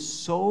 It is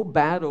so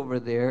bad over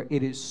there.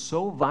 It is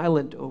so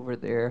violent over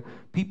there.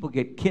 People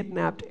get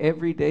kidnapped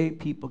every day.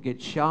 People get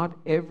shot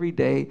every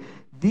day.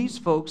 These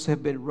folks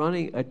have been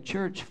running a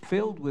church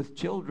filled with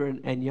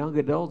children and young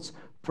adults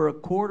for a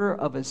quarter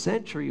of a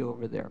century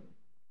over there.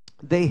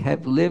 They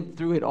have lived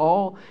through it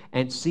all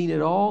and seen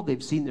it all.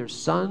 They've seen their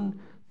son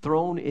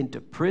thrown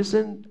into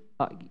prison,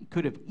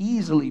 could have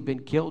easily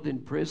been killed in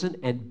prison,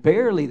 and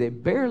they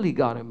barely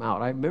got him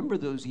out. I remember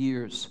those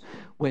years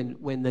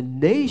when the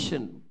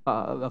nation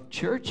of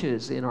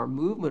churches in our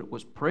movement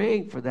was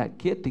praying for that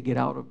kid to get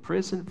out of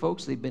prison.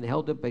 Folks, they've been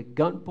held up at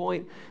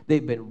gunpoint.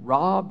 They've been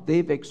robbed.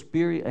 They've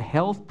experienced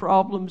health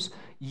problems.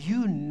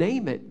 You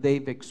name it,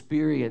 they've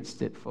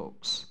experienced it,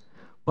 folks.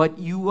 But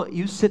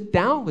you sit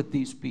down with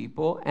these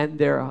people, and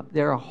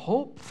they're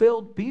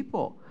hope-filled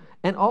people.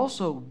 And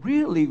also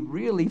really,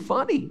 really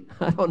funny.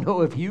 I don't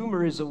know if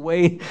humor is a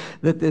way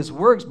that this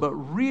works, but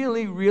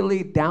really,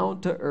 really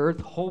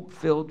down-to-earth,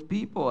 hope-filled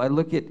people. I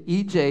look at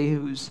EJ,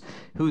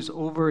 who's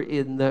over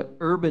in the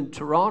urban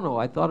Toronto.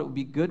 I thought it would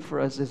be good for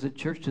us as a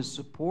church to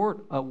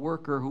support a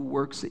worker who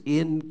works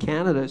in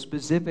Canada,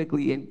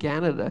 specifically in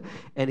Canada.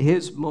 And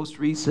his most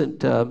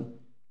recent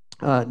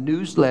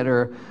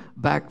newsletter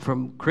back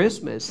from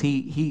Christmas,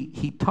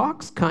 he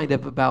talks kind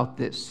of about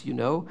this, you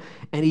know,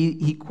 and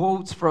he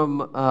quotes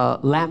from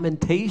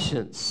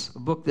Lamentations, a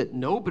book that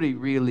nobody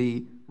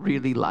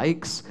really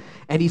likes,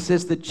 and he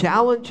says the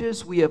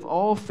challenges we have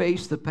all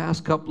faced the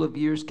past couple of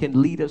years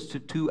can lead us to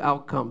two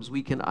outcomes.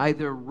 We can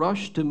either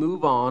rush to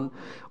move on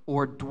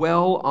or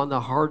dwell on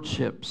the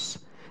hardships.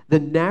 The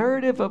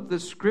narrative of the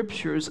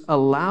scriptures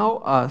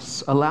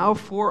allow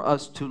for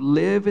us to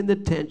live in the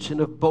tension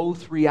of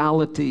both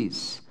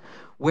realities.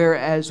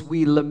 Whereas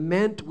we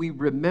lament, we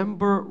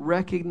remember,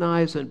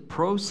 recognize, and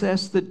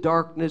process the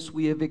darkness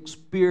we have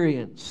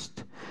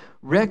experienced,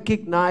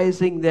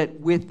 recognizing that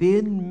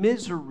within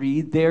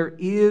misery there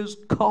is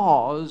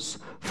cause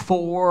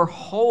for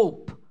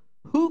hope.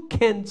 Who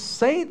can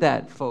say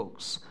that,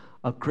 folks?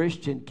 A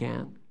Christian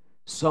can.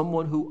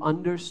 Someone who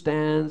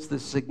understands the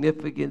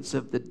significance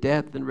of the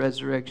death and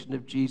resurrection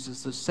of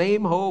Jesus, the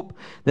same hope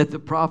that the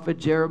prophet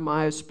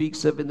Jeremiah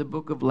speaks of in the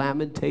book of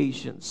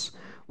Lamentations,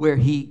 where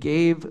he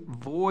gave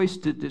voice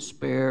to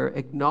despair,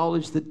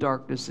 acknowledged the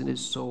darkness in his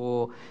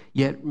soul,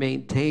 yet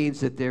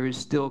maintains that there is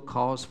still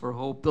cause for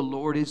hope. The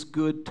Lord is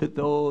good to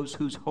those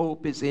whose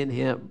hope is in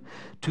him.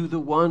 To the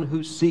one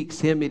who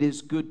seeks him, it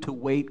is good to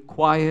wait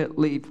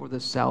quietly for the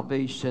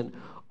salvation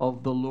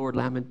of the Lord.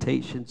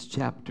 Lamentations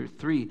chapter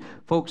 3.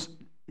 Folks,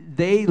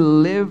 they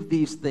live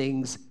these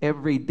things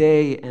every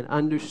day and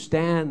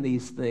understand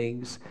these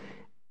things.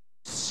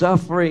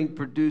 Suffering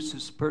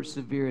produces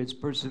perseverance,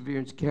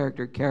 perseverance,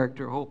 character,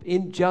 character, hope,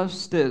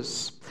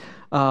 injustice,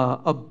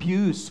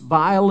 abuse,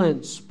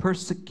 violence,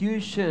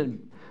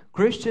 persecution.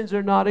 Christians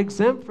are not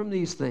exempt from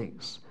these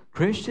things.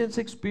 Christians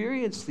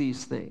experience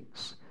these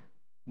things.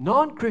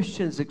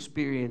 Non-Christians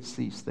experience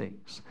these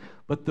things.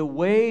 But the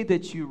way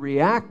that you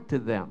react to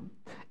them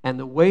and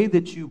the way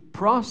that you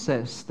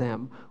process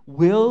them,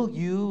 will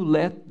you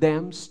let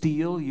them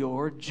steal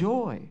your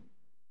joy?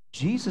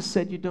 Jesus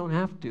said you don't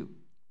have to.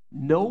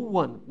 No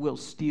one will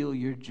steal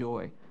your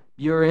joy.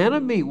 Your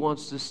enemy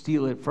wants to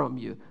steal it from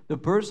you. The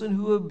person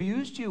who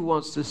abused you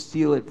wants to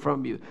steal it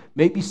from you.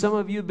 Maybe some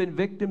of you have been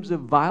victims of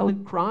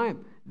violent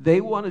crime.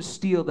 They want to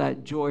steal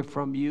that joy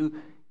from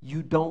you.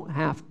 You don't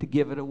have to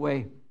give it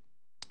away.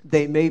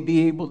 They may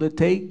be able to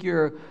take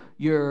your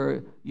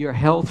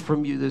health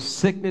from you. The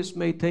sickness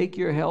may take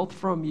your health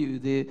from you.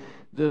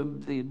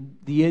 The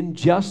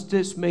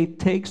injustice may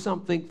take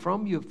something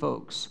from you,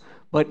 folks.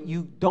 But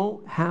you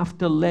don't have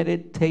to let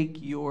it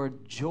take your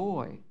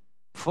joy.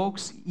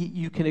 Folks,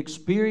 you can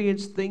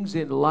experience things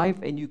in life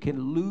and you can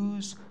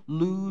lose.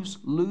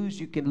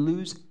 You can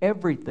lose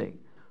everything.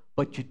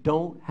 But you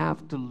don't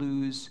have to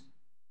lose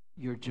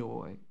your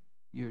joy.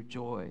 Your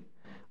joy.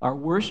 Our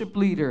worship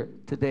leader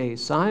today,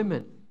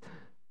 Simon,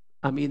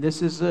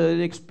 this is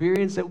an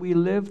experience that we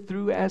lived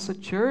through as a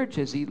church,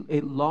 as he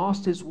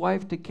lost his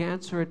wife to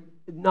cancer at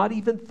not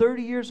even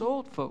 30 years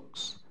old,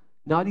 folks.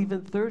 Not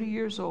even 30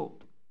 years old.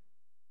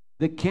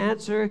 The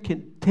cancer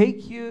can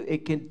take you,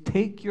 it can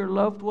take your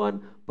loved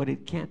one, but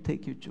it can't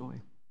take your joy.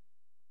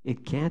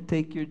 It can't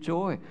take your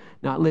joy.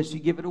 Not unless you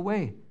give it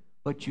away,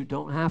 but you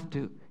don't have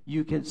to.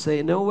 You can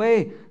say, no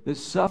way, the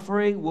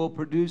suffering will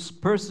produce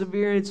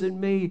perseverance in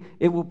me.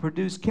 It will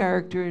produce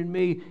character in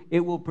me.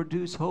 It will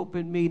produce hope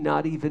in me.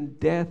 Not even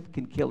death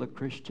can kill a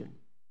Christian.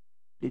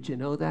 Did you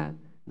know that?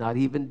 Not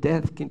even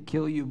death can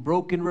kill you.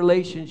 Broken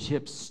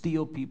relationships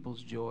steal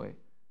people's joy.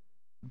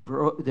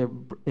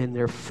 In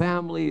their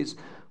families,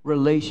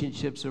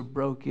 relationships are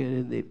broken.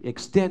 In the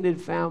extended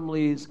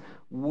families,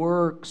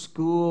 work,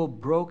 school,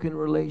 broken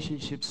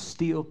relationships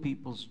steal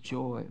people's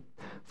joy.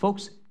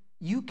 Folks,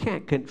 you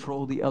can't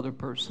control the other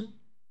person.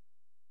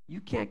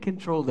 You can't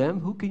control them.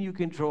 Who can you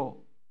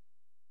control?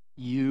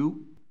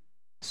 You.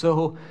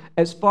 So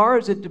as far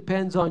as it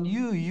depends on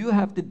you, you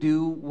have to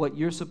do what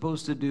you're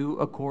supposed to do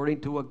according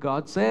to what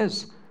God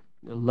says.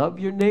 Love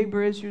your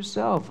neighbor as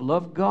yourself.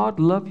 Love God,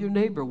 love your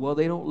neighbor. Well,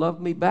 they don't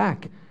love me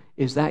back.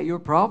 Is that your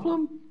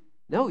problem?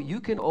 No, you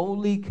can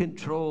only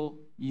control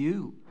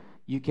you.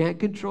 You can't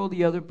control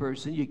the other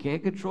person. You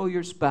can't control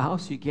your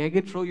spouse. You can't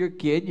control your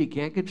kid. You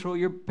can't control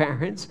your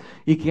parents.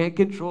 You can't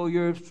control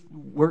your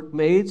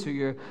workmates or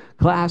your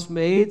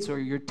classmates or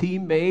your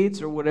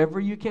teammates or whatever.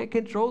 You can't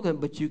control them,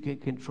 but you can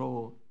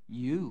control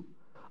you.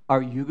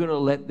 Are you going to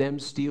let them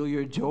steal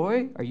your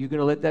joy? Are you going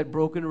to let that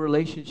broken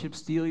relationship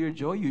steal your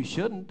joy? You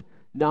shouldn't.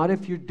 Not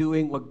if you're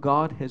doing what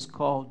God has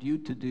called you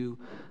to do.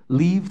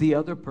 Leave the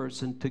other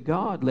person to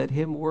God. Let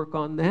him work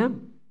on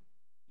them,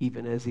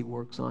 even as he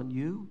works on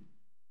you.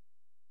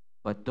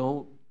 But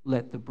don't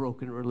let the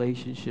broken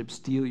relationship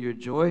steal your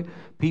joy.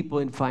 People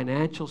in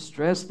financial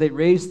stress, they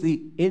raised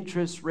the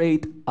interest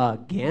rate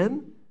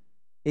again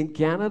in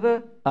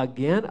Canada.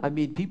 Again.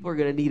 People are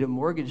going to need a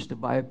mortgage to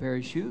buy a pair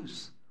of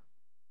shoes.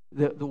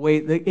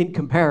 In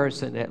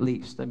comparison, at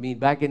least.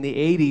 Back in the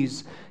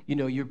 80s,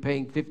 you're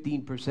paying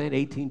 15%,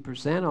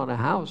 18% on a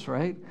house,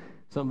 right?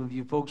 Some of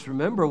you folks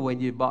remember when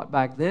you bought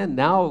back then.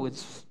 Now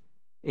it's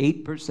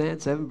 8%,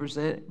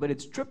 7%, but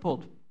it's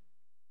tripled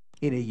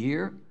in a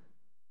year.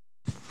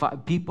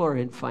 People are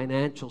in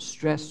financial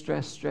stress.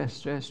 Can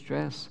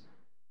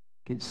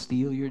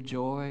steal your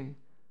joy.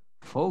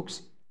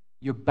 Folks,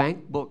 your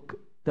bank book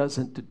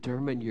doesn't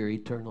determine your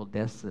eternal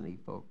destiny,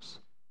 folks.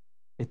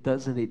 It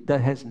doesn't.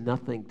 That has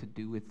nothing to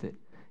do with it.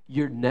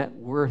 Your net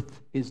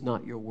worth is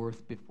not your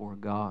worth before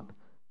God.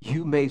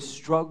 You may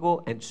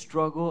struggle and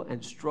struggle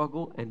and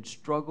struggle and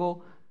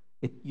struggle.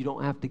 You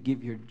don't have to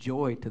give your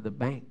joy to the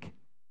bank.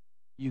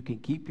 You can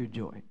keep your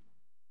joy.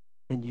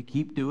 And you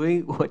keep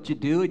doing what you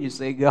do, and you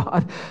say,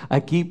 God, I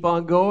keep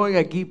on going,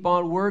 I keep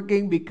on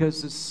working,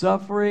 because the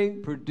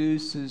suffering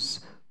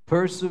produces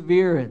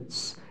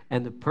perseverance,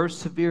 and the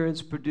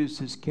perseverance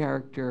produces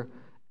character,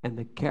 and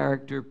the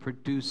character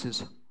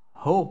produces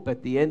hope.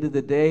 At the end of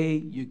the day,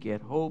 you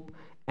get hope,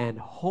 and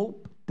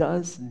hope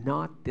does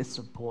not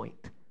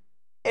disappoint.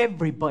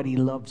 Everybody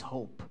loves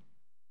hope.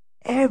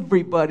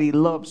 Everybody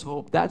loves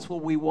hope. That's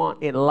what we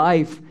want in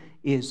life,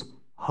 is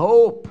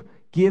hope.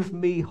 Give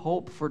me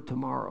hope for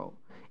tomorrow.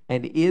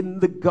 And in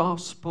the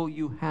gospel,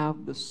 you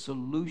have the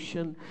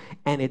solution.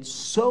 And it's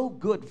so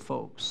good,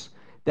 folks,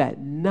 that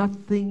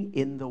nothing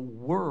in the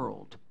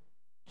world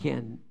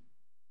can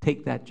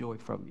take that joy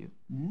from you.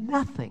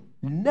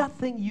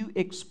 Nothing you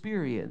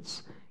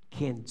experience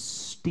can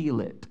steal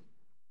it.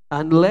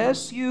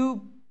 Unless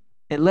you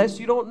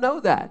don't know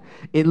that.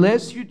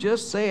 Unless you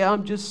just say,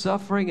 I'm just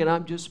suffering and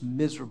I'm just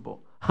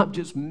miserable. I'm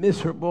just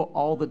miserable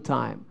all the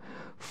time.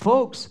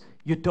 Folks,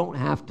 you don't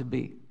have to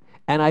be.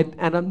 And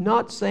I'm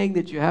not saying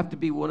that you have to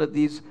be one of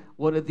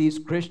these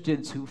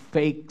Christians who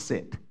fakes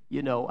it.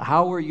 You know,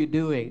 how are you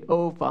doing?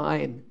 Oh,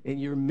 fine. And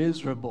you're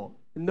miserable.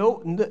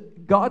 No,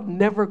 God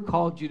never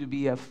called you to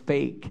be a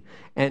fake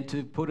and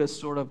to put a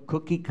sort of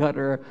cookie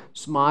cutter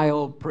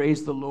smile,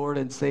 praise the Lord,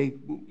 and say,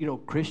 you know,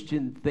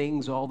 Christian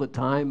things all the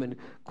time and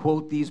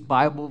quote these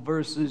Bible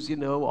verses, you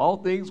know, all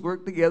things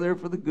work together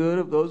for the good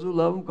of those who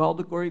love Him, called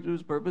according to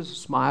His purpose.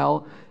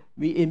 Smile.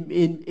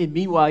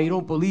 Meanwhile, you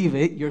don't believe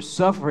it. You're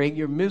suffering.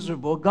 You're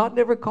miserable. God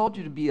never called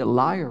you to be a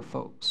liar,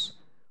 folks.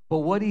 But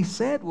what He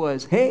said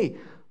was, hey,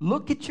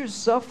 look at your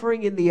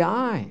suffering in the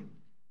eye.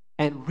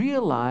 And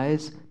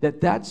realize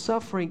that that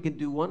suffering can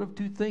do one of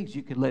two things.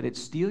 You can let it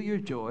steal your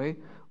joy,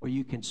 or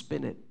you can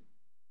spin it.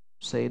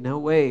 Say, no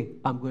way,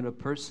 I'm going to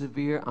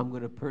persevere. I'm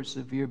going to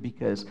persevere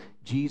because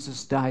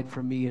Jesus died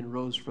for me and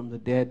rose from the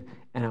dead,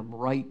 and I'm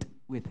right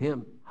with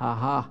Him. Ha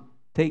ha.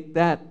 Take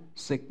that,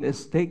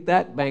 sickness. Take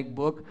that, bank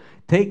book.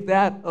 Take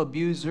that,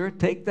 abuser.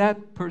 Take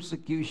that,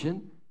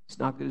 persecution. It's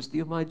not going to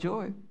steal my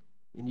joy.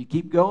 And you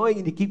keep going,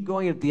 and you keep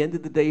going. At the end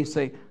of the day, you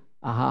say,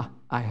 aha,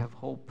 I have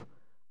hope.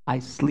 I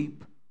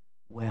sleep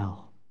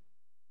well,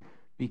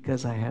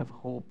 because I have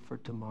hope for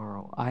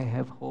tomorrow. I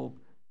have hope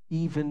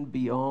even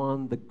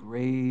beyond the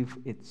grave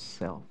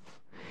itself.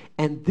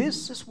 And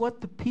this is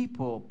what the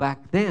people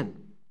back then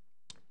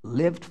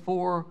lived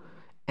for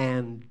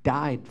and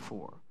died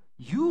for.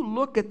 You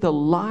look at the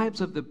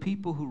lives of the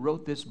people who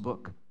wrote this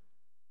book,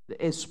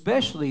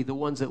 especially the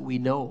ones that we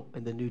know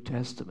in the New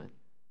Testament.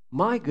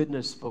 My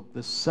goodness, folks,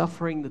 the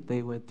suffering that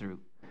they went through.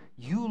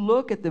 You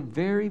look at the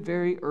very,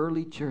 very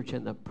early church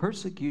and the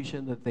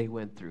persecution that they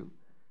went through.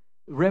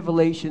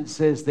 Revelation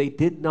says they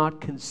did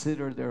not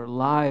consider their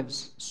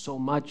lives so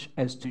much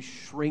as to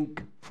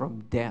shrink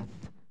from death.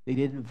 They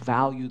didn't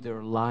value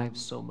their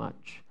lives so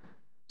much.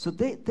 So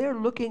they're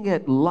looking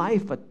at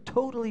life a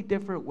totally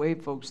different way,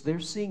 folks. They're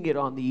seeing it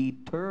on the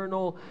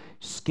eternal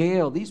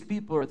scale. These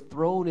people are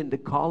thrown into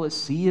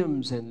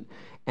colosseums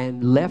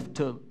and left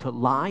to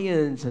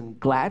lions and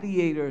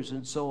gladiators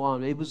and so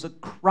on. It was a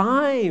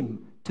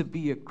crime to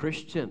be a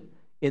Christian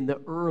in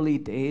the early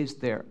days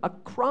there. A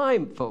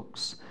crime,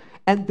 folks.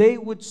 And they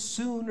would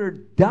sooner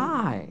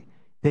die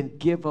than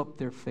give up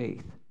their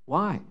faith.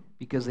 Why?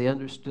 Because they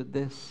understood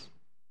this.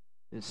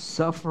 This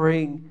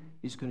suffering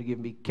is going to give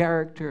me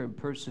character and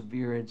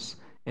perseverance,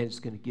 and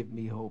it's going to give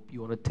me hope. You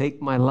want to take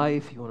my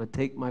life? You want to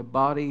take my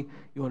body?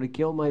 You want to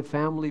kill my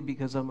family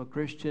because I'm a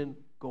Christian?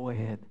 Go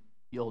ahead.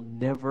 You'll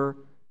never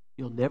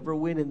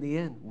win in the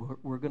end.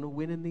 We're going to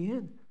win in the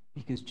end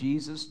because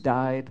Jesus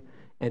died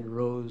and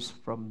rose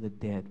from the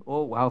dead.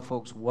 Oh, wow,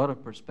 folks, what a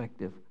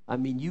perspective. I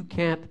mean, you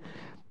can't...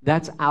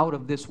 That's out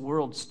of this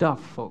world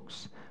stuff,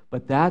 folks.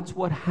 But that's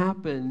what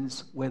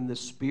happens when the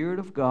Spirit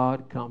of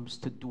God comes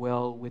to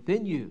dwell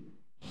within you.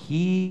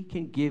 He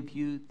can give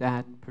you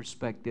that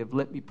perspective.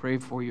 Let me pray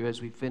for you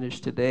as we finish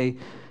today.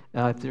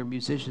 If there are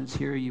musicians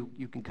here,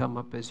 you can come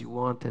up as you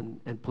want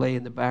and play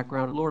in the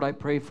background. Lord, I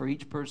pray for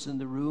each person in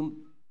the room,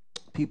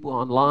 people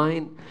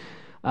online.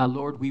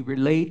 Lord, we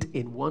relate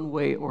in one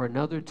way or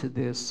another to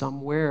this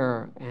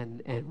somewhere,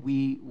 and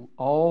we,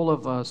 all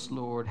of us,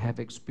 Lord, have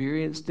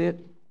experienced it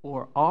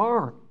or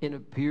are in a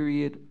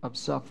period of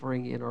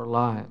suffering in our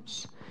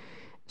lives.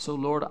 So,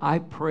 Lord, I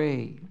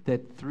pray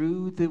that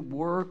through the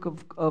work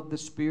of the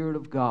Spirit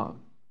of God,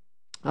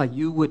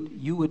 you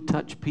would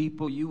touch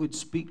people, you would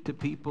speak to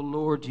people,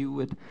 Lord. You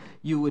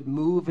would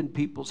move in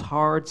people's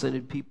hearts and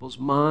in people's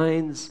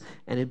minds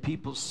and in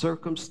people's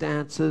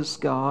circumstances,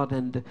 God,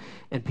 and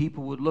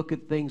people would look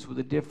at things with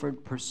a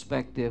different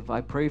perspective. I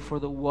pray for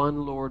the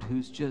one, Lord,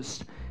 who's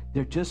just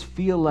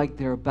feel like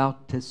they're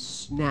about to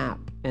snap,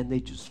 and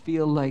they just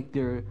feel like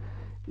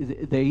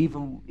they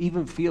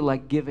even feel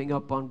like giving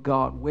up on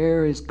God.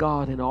 Where is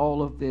God in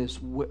all of this?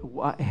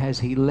 Has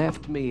He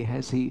left me?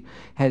 Has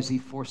He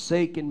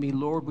forsaken me?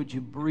 Lord, would you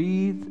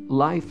breathe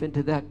life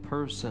into that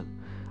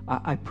person?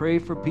 I pray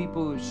for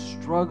people who are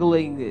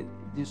struggling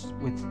just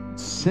with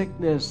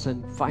sickness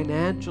and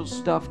financial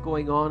stuff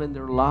going on in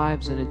their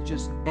lives, and it's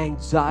just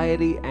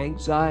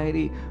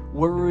anxiety,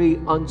 worry,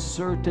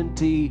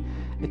 uncertainty,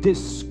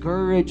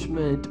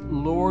 discouragement.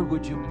 Lord,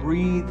 would you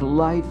breathe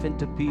life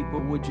into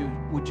people? Would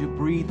you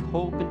breathe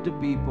hope into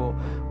people?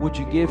 Would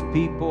you give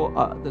people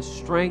the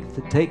strength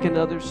to take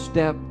another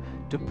step,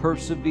 to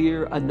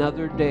persevere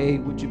another day?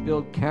 Would you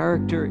build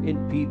character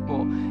in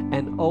people,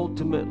 and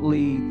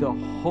ultimately the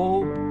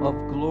hope of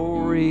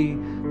glory,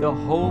 the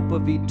hope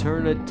of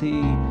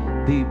eternity,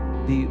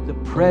 the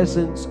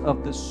presence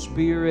of the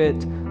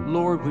Spirit?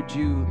 Lord, would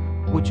you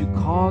Would you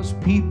cause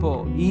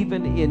people,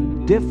 even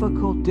in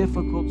difficult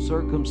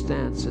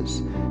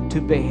circumstances, to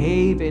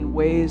behave in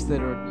ways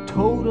that are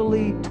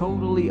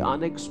totally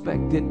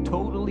unexpected,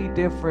 totally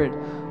different.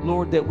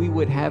 Lord, that we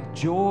would have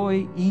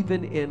joy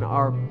even in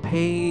our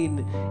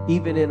pain,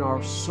 even in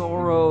our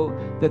sorrow,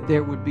 that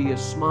there would be a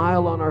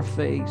smile on our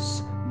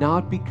face,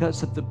 not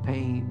because of the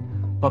pain,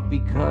 but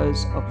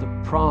because of the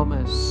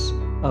promise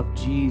of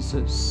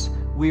Jesus.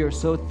 We are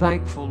so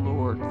thankful,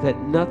 Lord, that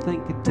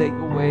nothing can take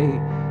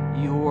away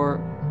your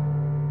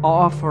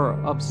offer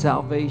of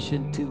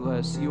salvation to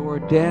us. Your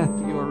death,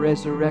 your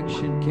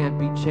resurrection can't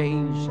be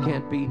changed,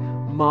 can't be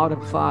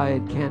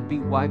modified, can't be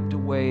wiped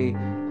away.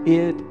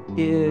 It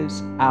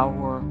is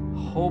our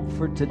hope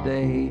for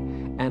today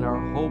and our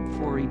hope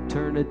for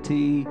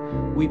eternity.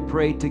 We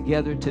pray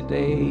together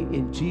today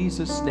in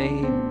Jesus'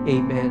 name.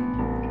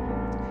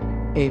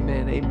 Amen.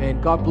 Amen.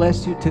 Amen. God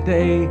bless you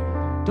today.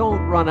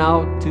 Don't run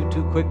out too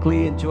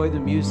quickly. Enjoy the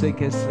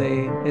music as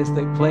they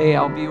play.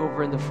 I'll be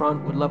over in the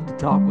front. Would love to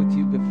talk with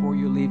you before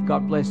you leave.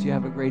 God bless you.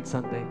 Have a great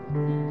Sunday.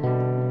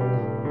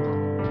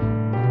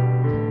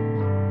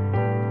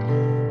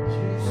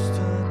 You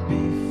stood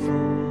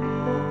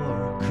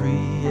before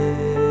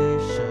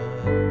creation,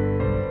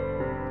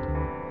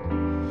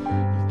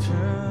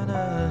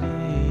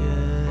 eternity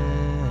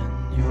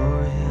in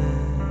your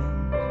hand.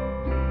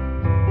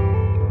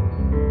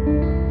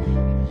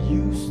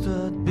 You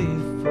stood before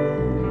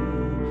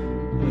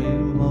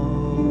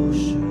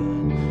emotion,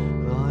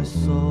 my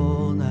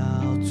soul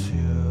now to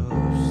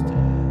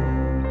stand.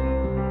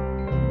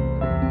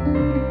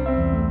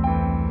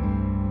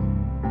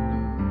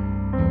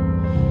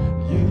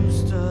 You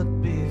stood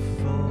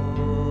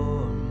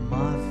before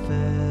my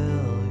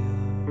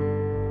failure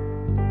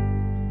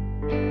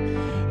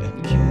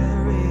and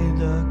carried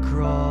the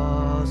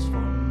cross for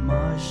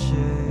my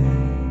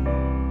shame.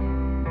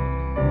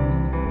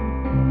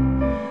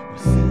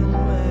 With sin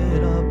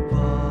weight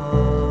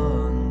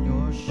upon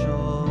your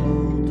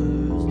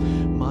shoulders,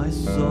 my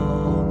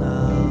soul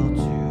now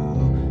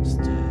to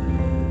stand.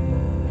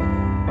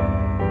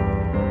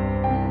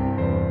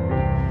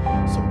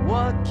 So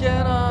what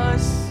can I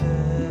say?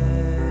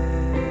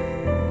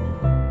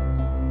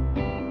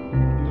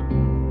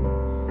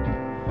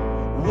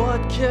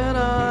 What can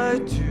I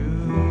do?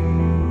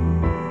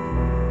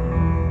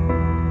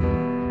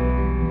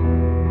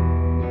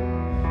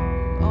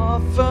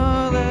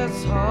 Offer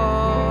this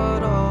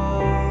heart,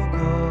 oh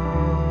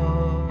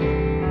God,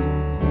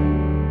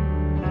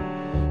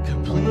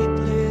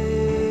 completely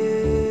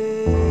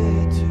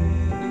to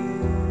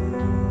you.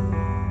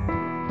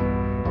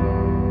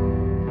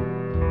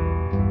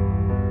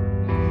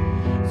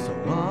 So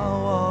I'll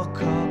walk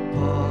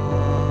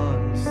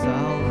upon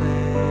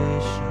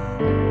salvation.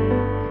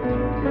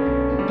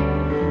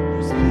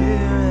 Your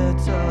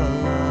Spirit's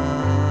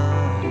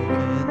alive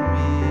in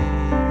me.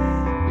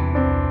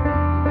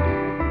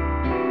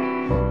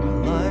 My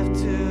life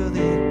to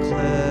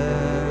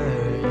declare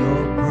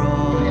your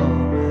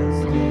promise.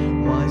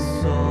 My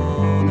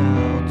soul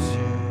now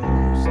to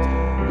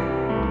stand.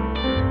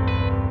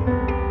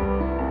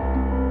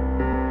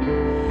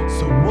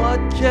 So what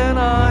can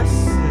I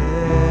say?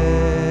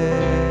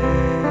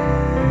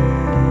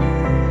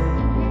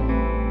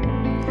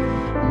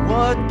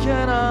 What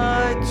can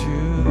I do?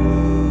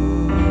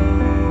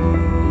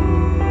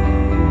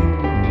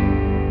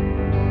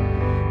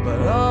 But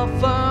I'll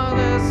find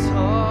this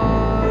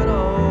heart,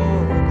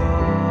 oh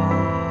God,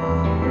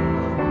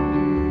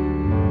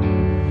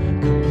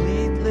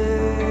 completely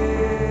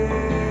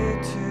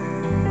to.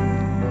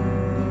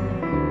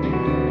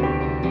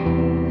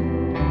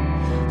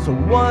 So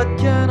what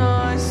can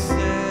I say?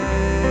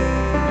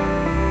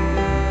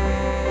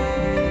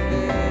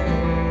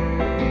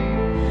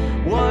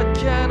 What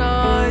can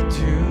I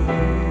do?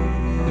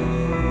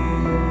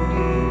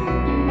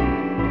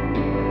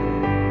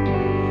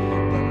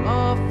 But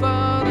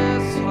offer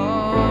this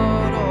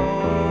heart,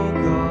 oh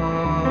God,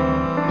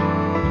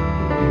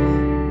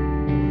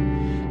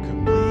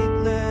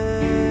 completely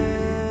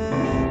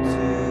to.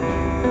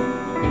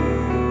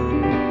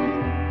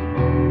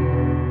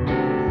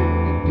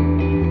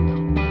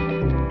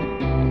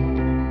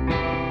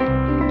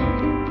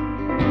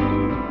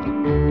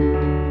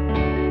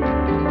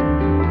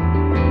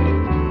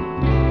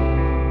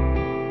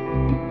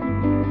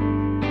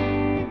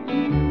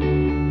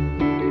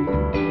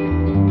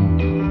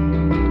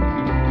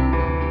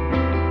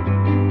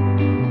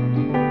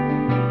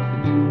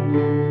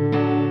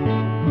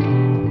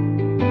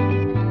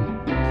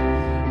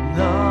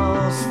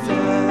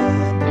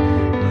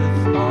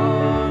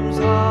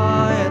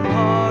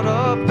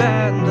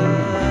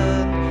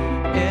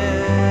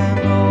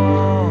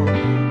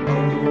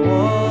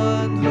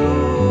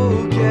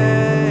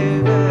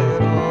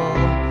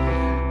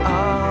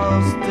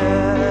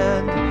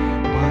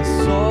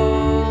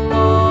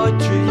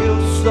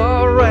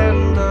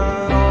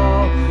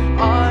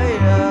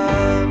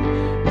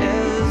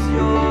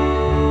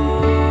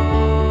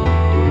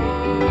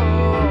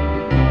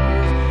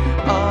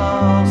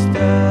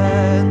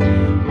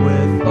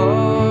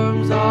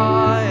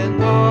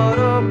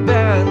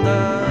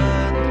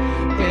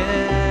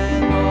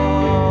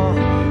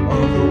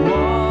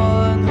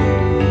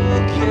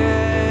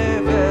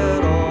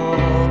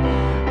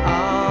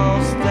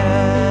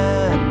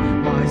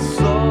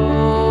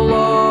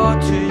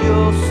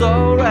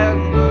 so rare.